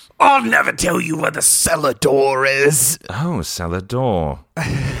 I'll never tell you where the cellar door is. Oh, cellar door.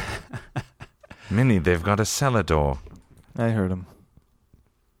 Minnie, they've got a cellar door. I heard him.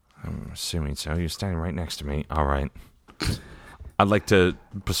 I'm assuming so. You're standing right next to me. All right. I'd like to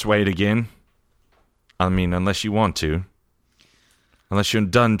persuade again. I mean, unless you want to. Unless you're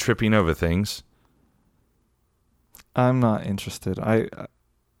done tripping over things. I'm not interested.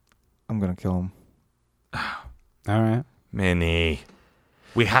 I'm gonna kill him. all right. Minnie,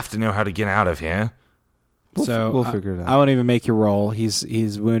 we have to know how to get out of here. We'll figure it out. I won't even make you roll. He's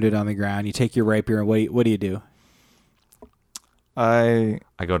wounded on the ground. You take your rapier, and what do you do? I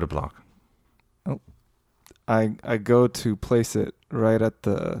go to block. I go to place it right at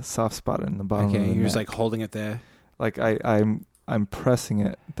the soft spot in the bottom of the Okay, you're just neck. like holding it there. Like I'm pressing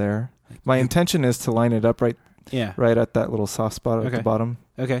it there. My intention is to line it up right at that little soft spot at the bottom,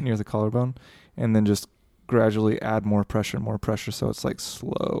 near the collarbone, and then just gradually add more pressure, so it's like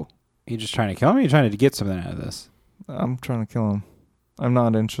slow. You just trying to kill him, or are you trying to get something out of this? I'm trying to kill him. I'm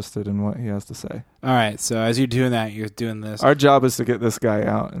not interested in what he has to say. All right, so as you're doing that, you're doing this. Our job is to get this guy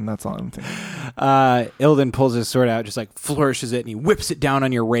out, and that's all I'm thinking. Ilden pulls his sword out, just like flourishes it, and he whips it down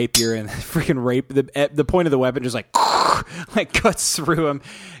on your rapier, and freaking the point of the weapon just like cuts through him,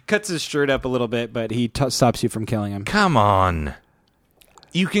 cuts his shirt up a little bit, but he stops you from killing him. Come on.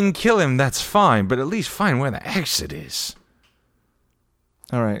 You can kill him, that's fine, but at least find where the exit is.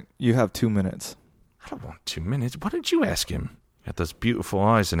 All right, you have 2 minutes. I don't want 2 minutes. What did you ask him? Got those beautiful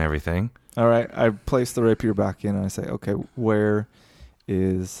eyes and everything. All right, I place the rapier back in and I say, okay, where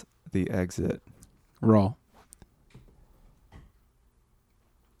is the exit? Roll.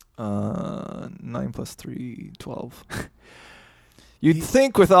 9 plus 3, 12. You'd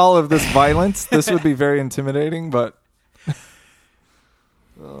think with all of this violence, this would be very intimidating, but...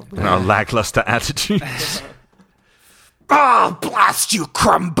 And our lackluster attitude. Blast you,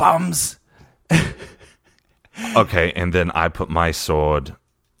 crumb bums! Okay, and then I put my sword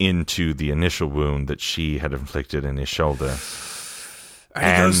into the initial wound that she had inflicted in his shoulder.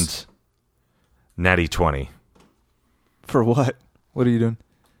 And natty 20. For what? What are you doing?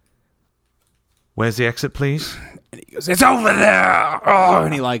 Where's the exit, please? And he goes, it's over there! Oh,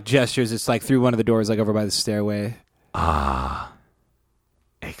 and he like gestures, it's like through one of the doors, like over by the stairway. Ah.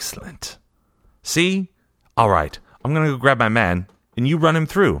 Excellent. See? All right, I'm going to go grab my man, and you run him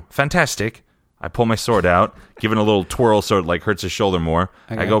through. Fantastic. I pull my sword out, give it a little twirl so it like hurts his shoulder more.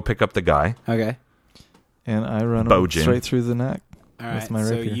 Okay. I go pick up the guy. Okay. And I run him straight through the neck. All right, with my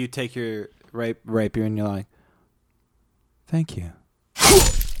rapier. So you take your rapier and you're like, thank you.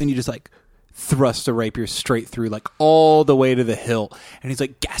 And you just like thrust the rapier straight through, like all the way to the hilt. And he's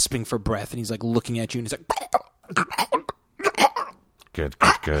like gasping for breath and he's like looking at you and he's like... Good.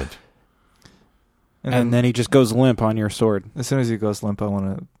 And then he just goes limp on your sword. As soon as he goes limp, I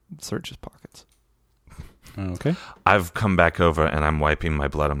want to search his pockets. Okay. I've come back over and I'm wiping my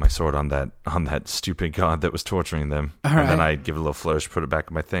blood on my sword on that stupid god that was torturing them. All and right. then I give it a little flourish, put it back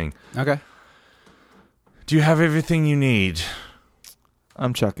in my thing. Okay. Do you have everything you need?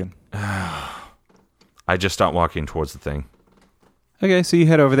 I'm checking. I just start walking towards the thing. Okay, so you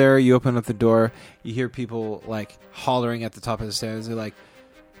head over there, you open up the door, you hear people like hollering at the top of the stairs. They're like,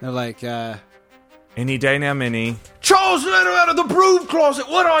 any day now, Minnie. Charles, let her out of the broom closet,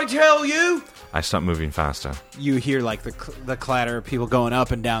 what'd I tell you? I start moving faster. You hear like the clatter of people going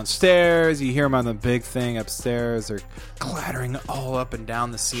up and down stairs. You hear them on the big thing upstairs. They're clattering all up and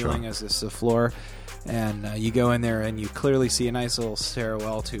down the ceiling as this is the floor. And you go in there and you clearly see a nice little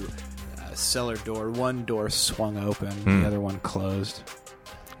stairwell to a cellar door. One door swung open, the other one closed.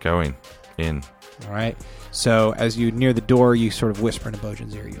 Going in. All right. So as you near the door, you sort of whisper into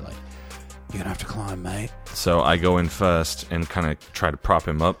Bojan's ear. You're like, you're going to have to climb, mate. So I go in first and kind of try to prop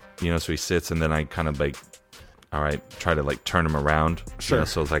him up, so he sits, and then I kind of like, all right, try to like turn him around. Sure.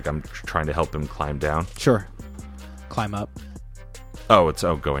 So it's like I'm trying to help him climb down. Sure. Climb up. Oh, it's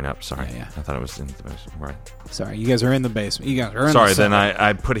going up. Sorry. Yeah. I thought it was in the basement. Right. Sorry, you guys are in the basement. You guys are in Sorry, the then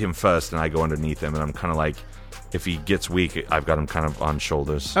I put him first, and I go underneath him, and I'm kind of like, if he gets weak, I've got him kind of on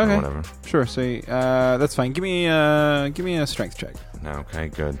shoulders or whatever. Sure. So that's fine. Give me a strength check. Okay,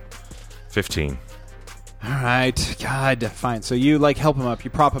 good. 15. All right. God, fine. So you like help him up.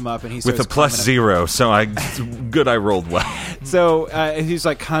 You prop him up, and he's with a +0. So I rolled well. So he's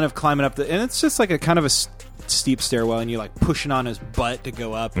like kind of climbing up and it's just like a kind of a steep stairwell, and you're like pushing on his butt to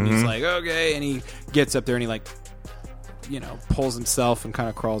go up, and he's like, okay, and he gets up there, and he like, pulls himself and kind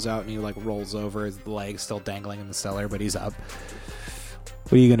of crawls out, and he like rolls over, his legs still dangling in the cellar, but he's up.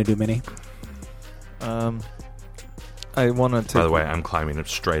 What are you gonna do, Minnie? I want to. By the way, I'm climbing him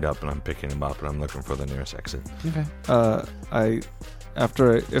straight up, and I'm picking him up, and I'm looking for the nearest exit. Okay.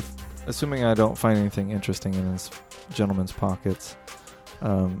 Assuming I don't find anything interesting in this gentleman's pockets,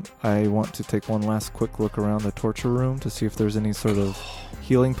 I want to take one last quick look around the torture room to see if there's any sort of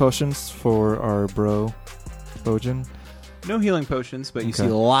healing potions for our bro, Bojan. No healing potions, but you see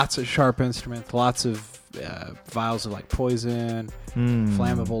lots of sharp instruments, lots of vials of like poison,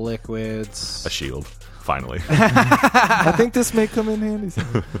 flammable liquids, a shield. Finally. I think this may come in handy.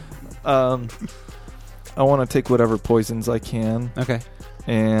 I want to take whatever poisons I can. Okay.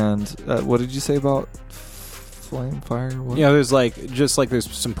 And what did you say about flame, fire? What? Yeah, there's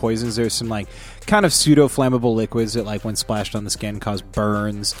there's some poisons. There's some like kind of pseudo flammable liquids that like when splashed on the skin cause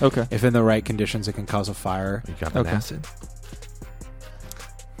burns. Okay. If in the right conditions, it can cause a fire. You got an acid?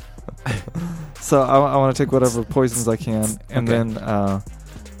 So I want to take whatever poisons I can, and then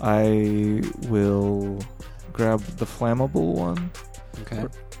I will grab the flammable one Okay.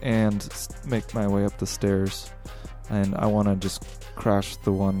 and make my way up the stairs. And I want to just crash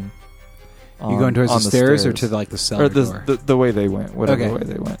the one. You going towards the stairs or to the cellar or door? the way they went, whatever Okay. way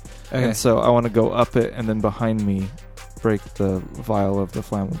they went. Okay. And so I want to go up it, and then behind me, break the vial of the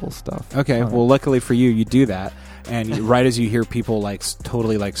flammable stuff. Okay, on it. well, luckily for you, you do that, and right as you hear people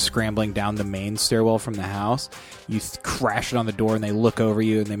totally scrambling down the main stairwell from the house, you crash it on the door, and they look over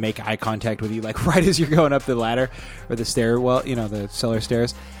you and they make eye contact with you, right as you're going up the ladder or the stairwell, the cellar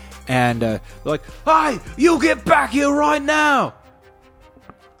stairs, and they're like, "Hey, you get back here right now!"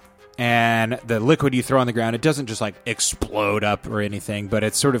 And the liquid you throw on the ground, it doesn't just explode up or anything, but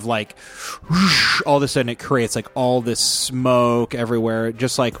it's sort of whoosh, all of a sudden it creates all this smoke everywhere,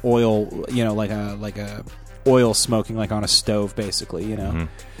 just like oil, like a oil smoking on a stove, basically, Mm-hmm.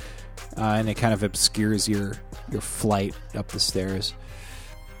 And it kind of obscures your flight up the stairs.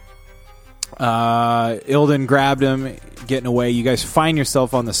 Ilden grabbed him, getting away. You guys find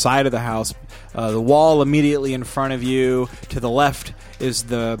yourself on the side of the house. The wall immediately in front of you. To the left is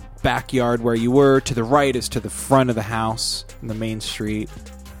the backyard where you were. To the right is to the front of the house in the main street.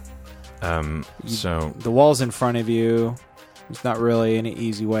 So The wall's in front of you. It's not really any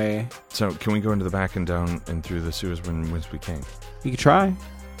easy way. So can we go into the back and down and through the sewers whence we came? You could try.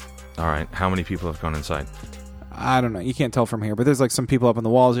 All right. How many people have gone inside? I don't know. You can't tell from here, but there's some people up on the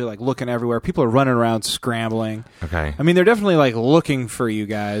walls. You're looking everywhere. People are running around, scrambling. Okay. I mean, they're definitely looking for you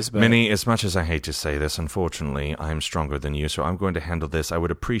guys. But Minnie, as much as I hate to say this, unfortunately, I'm stronger than you, so I'm going to handle this. I would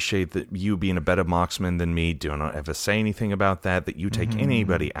appreciate that you being a better marksman than me. Do not ever say anything about that, that you take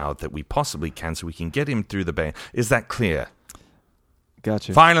anybody out that we possibly can so we can get him through the bay. Is that clear?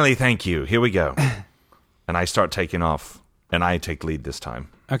 Gotcha. Finally, thank you. Here we go. And I start taking off, and I take lead this time.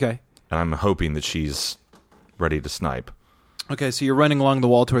 Okay. And I'm hoping that she's ready to snipe. Okay, so you're running along the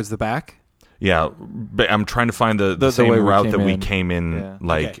wall towards the back? Yeah, but I'm trying to find the The same way we route came that we in. came in.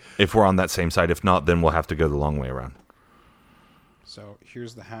 Yeah. Okay. If we're on that same side. If not, then we'll have to go the long way around. So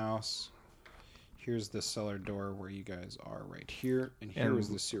here's the house. Here's the cellar door where you guys are right here. And here And- was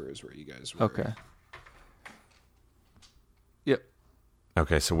the sewers where you guys were. Okay. Yep.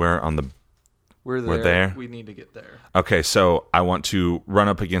 Okay, so we're on the... We're We're there? We need to get there. Okay, so I want to run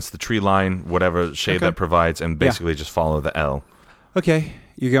up against the tree line, whatever shade Okay. that provides, and basically just follow the L. Okay.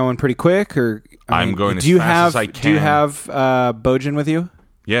 You're going pretty quick? Or I'm going as do you fast have, as I Do you can. have Bojan with you?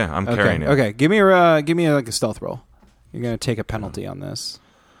 Yeah, I'm Okay. carrying it. Okay. Give me a stealth roll. You're going to take a penalty on this.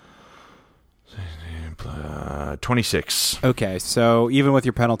 26. Okay, so even with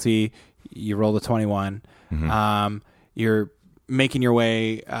your penalty, you rolled a 21. You're making your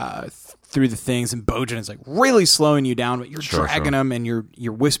way through the things, and Bojan is really slowing you down, but you're dragging him, and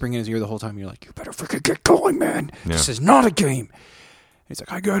you're whispering in his ear the whole time. You're like, "You better freaking get going, man! This is not a game." He's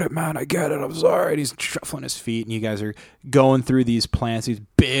like, "I get it, man. I get it. I'm sorry." And he's shuffling his feet, and you guys are going through these plants, these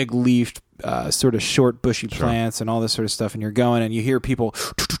big leafed, sort of short, bushy plants, and all this sort of stuff. And you're going, and you hear people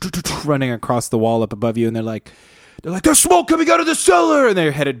running across the wall up above you, and they're like, "There's smoke coming out of the cellar!" And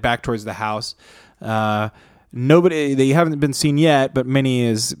they're headed back towards the house. Nobody, they haven't been seen yet, but Minnie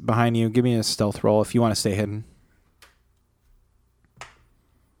is behind you. Give me a stealth roll if you want to stay hidden.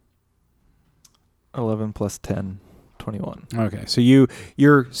 11 plus 10, 21. Okay, so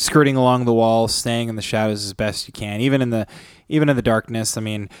you're skirting along the wall, staying in the shadows as best you can, even in the darkness. I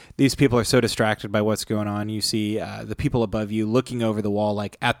mean, these people are so distracted by what's going on. You see the people above you looking over the wall,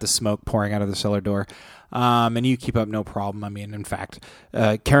 at the smoke pouring out of the cellar door, and you keep up no problem. I mean, in fact,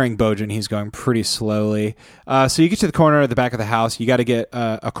 carrying Bojan, he's going pretty slowly. So you get to the corner at the back of the house. You got to get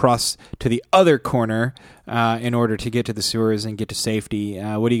across to the other corner in order to get to the sewers and get to safety.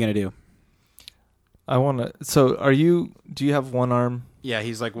 What are you going to do? I want to. So, do you have one arm? Yeah,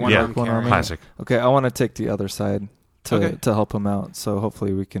 he's like Yeah, one arm. classic. Okay, I want to take the other side to Okay. to help him out. So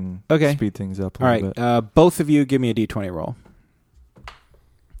hopefully we can Okay. speed things up a All little right, bit. both of you give me a d20 roll.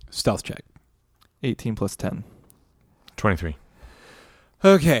 Stealth check. 18 plus 10. 23.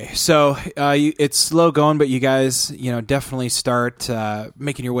 Okay, so it's slow going, but you guys, definitely start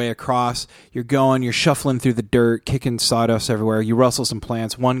making your way across. You're shuffling through the dirt, kicking sawdust everywhere. You rustle some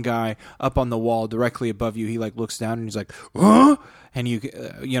plants. One guy up on the wall directly above you, he looks down and he's like, "Huh?" And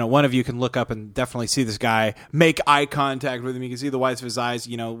one of you can look up and definitely see this guy, make eye contact with him. You can see the whites of his eyes,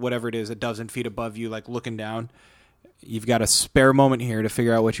 whatever it is, a dozen feet above you, looking down. You've got a spare moment here to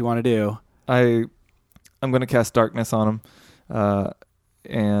figure out what you want to do. I'm going to cast darkness on him,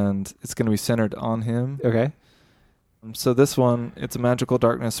 and it's going to be centered on him. Okay. So this one, it's a magical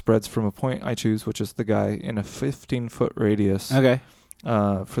darkness spreads from a point I choose, which is the guy, in a 15-foot radius. Okay.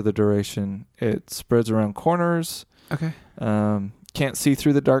 For the duration. It spreads around corners. Okay. Can't see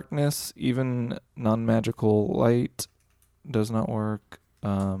through the darkness. Even non-magical light does not work.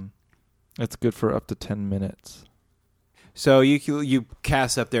 It's good for up to 10 minutes. So you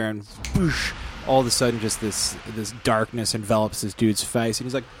cast up there, and whoosh, all of a sudden, just this darkness envelops this dude's face, and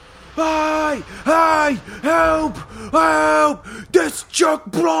he's like, "Hey, help! This jerk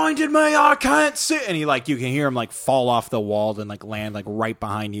blinded me. I can't see." And you can hear him fall off the wall and land right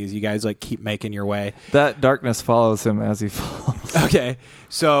behind you as you guys keep making your way. That darkness follows him as he falls. Okay,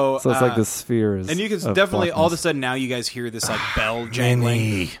 so it's like the spheres, and you can of definitely blackness. all of a sudden now you guys hear this bell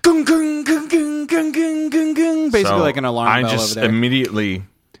jangling, gung, gung, gung, gung, gung, gung, gung, gung, basically So like an alarm I bell just over there. immediately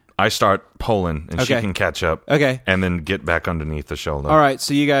I start pulling, and she Okay. can catch up. Okay. And then get back underneath the shoulder. All right,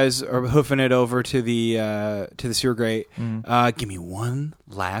 so you guys are hoofing it over to the sewer grate. Give me one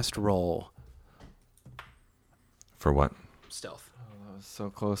last roll. For what? Stealth. That was so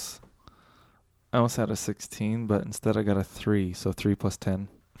close. I almost had a 16, but instead I got a 3, so 3 plus 10.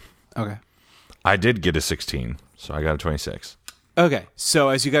 Okay. I did get a 16, so I got a 26. Okay, so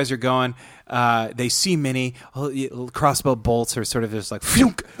as you guys are going, they see Minnie. Crossbow bolts are sort of just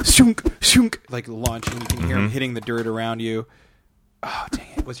shunk, shunk, shunk, launching. You can hear them hitting the dirt around you. Oh, dang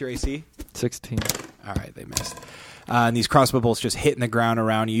it. What's your AC? 16. All right, they missed. And these crossbow bolts just hitting the ground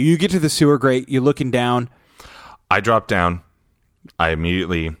around you. You get to the sewer grate. You're looking down. I drop down. I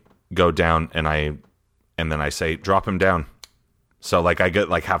immediately go down, and then I say, "Drop him down." So I get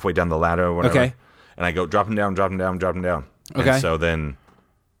halfway down the ladder or whatever. Okay. And I go, "Drop him down, drop him down, drop him down." Okay. And so then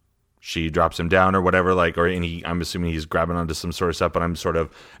she drops him down or whatever, I'm assuming he's grabbing onto some sort of stuff, but and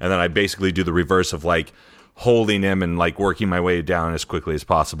then I basically do the reverse of holding him and working my way down as quickly as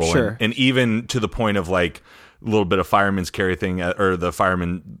possible. Sure. And even to the point of a little bit of fireman's carry thing or the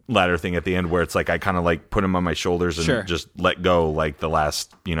fireman ladder thing at the end where it's I kind of put him on my shoulders and Sure. just let go the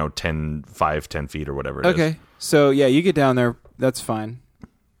last, 10 feet or whatever it is. Okay, so yeah, you get down there. That's fine.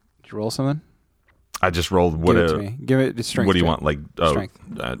 Did you roll something? I just rolled Give it to me. Give it to strength. what do you check. want?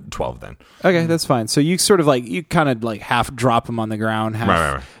 Strength. 12 then. Okay, that's fine. So you sort of you kind of half drop him on the ground, half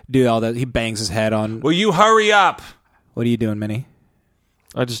Right. do all that. He bangs his head on. Will you hurry up? What are you doing, Minnie?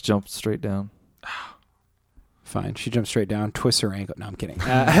 I just jumped straight down. Fine. She jumps straight down, twists her ankle. No, I'm kidding.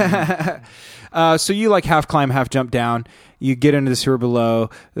 So you half climb, half jump down. You get into the sewer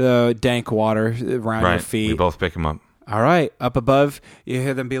below, the dank water around your feet. We both pick him up. All right. Up above, you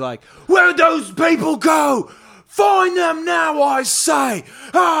hear them be like, Where'd those people go? Find them now, I say.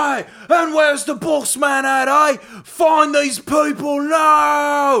 Hey, and where's the boss man at, eh? Find these people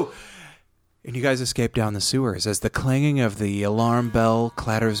now. and you guys escape down the sewers as the clanging of the alarm bell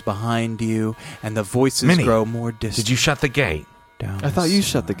clatters behind you and the voices Minnie, grow more distant. Did you shut the gate? Down I thought you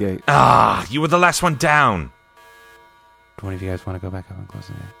shut the gate. Ah, you were the last one down. Do one of you guys want to go back up and close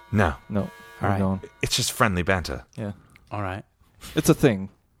the gate? No, No. All We're right. going. it's just friendly banter. Yeah. All right. It's a thing.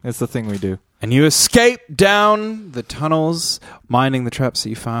 It's the thing we do. And you escape down the tunnels, minding the traps that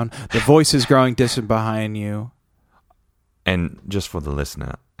you found. The voices growing distant behind you. And just for the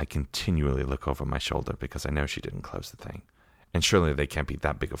listener, I continually look over my shoulder because I know she didn't close the thing. And surely they can't be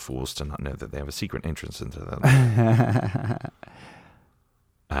that big of fools to not know that they have a secret entrance into the...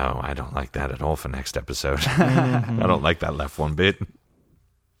 Oh, I don't like that at all for next episode. I don't like that left one bit.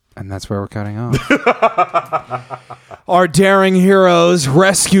 And that's where we're cutting off. Our daring heroes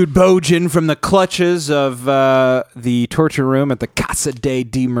rescued Bojan from the clutches of the torture room at the Casa de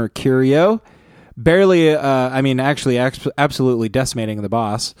Mercurio. Barely, actually, absolutely decimating the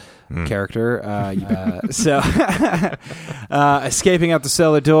boss character. Escaping out the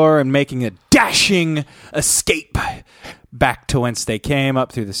cellar door and making a dashing escape back to whence they came,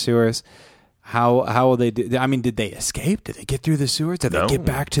 up through the sewers. How will they do? I mean, did they escape? Did they get through the sewers? Did they get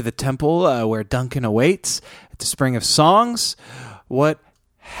back to the temple where Duncan awaits at the Spring of Songs? What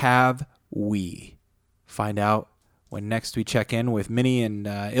have we? Find out when next we check in with Minnie and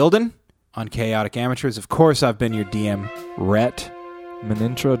Ilden on Chaotic Amateurs. Of course, I've been your DM, Rhett.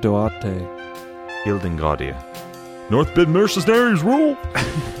 Menintra Duarte. Ilden Gaudia. North Bend Mercenaries rule.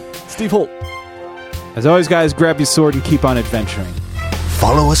 Steve Holt. As always, guys, grab your sword and keep on adventuring.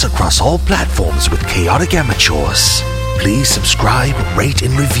 Follow us across all platforms with Chaotic Amateurs. Please subscribe, rate,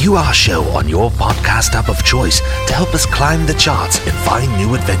 and review our show on your podcast app of choice to help us climb the charts and find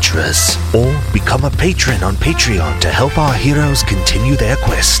new adventurers. Or become a patron on Patreon to help our heroes continue their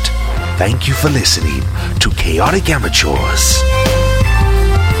quest. Thank you for listening to Chaotic Amateurs.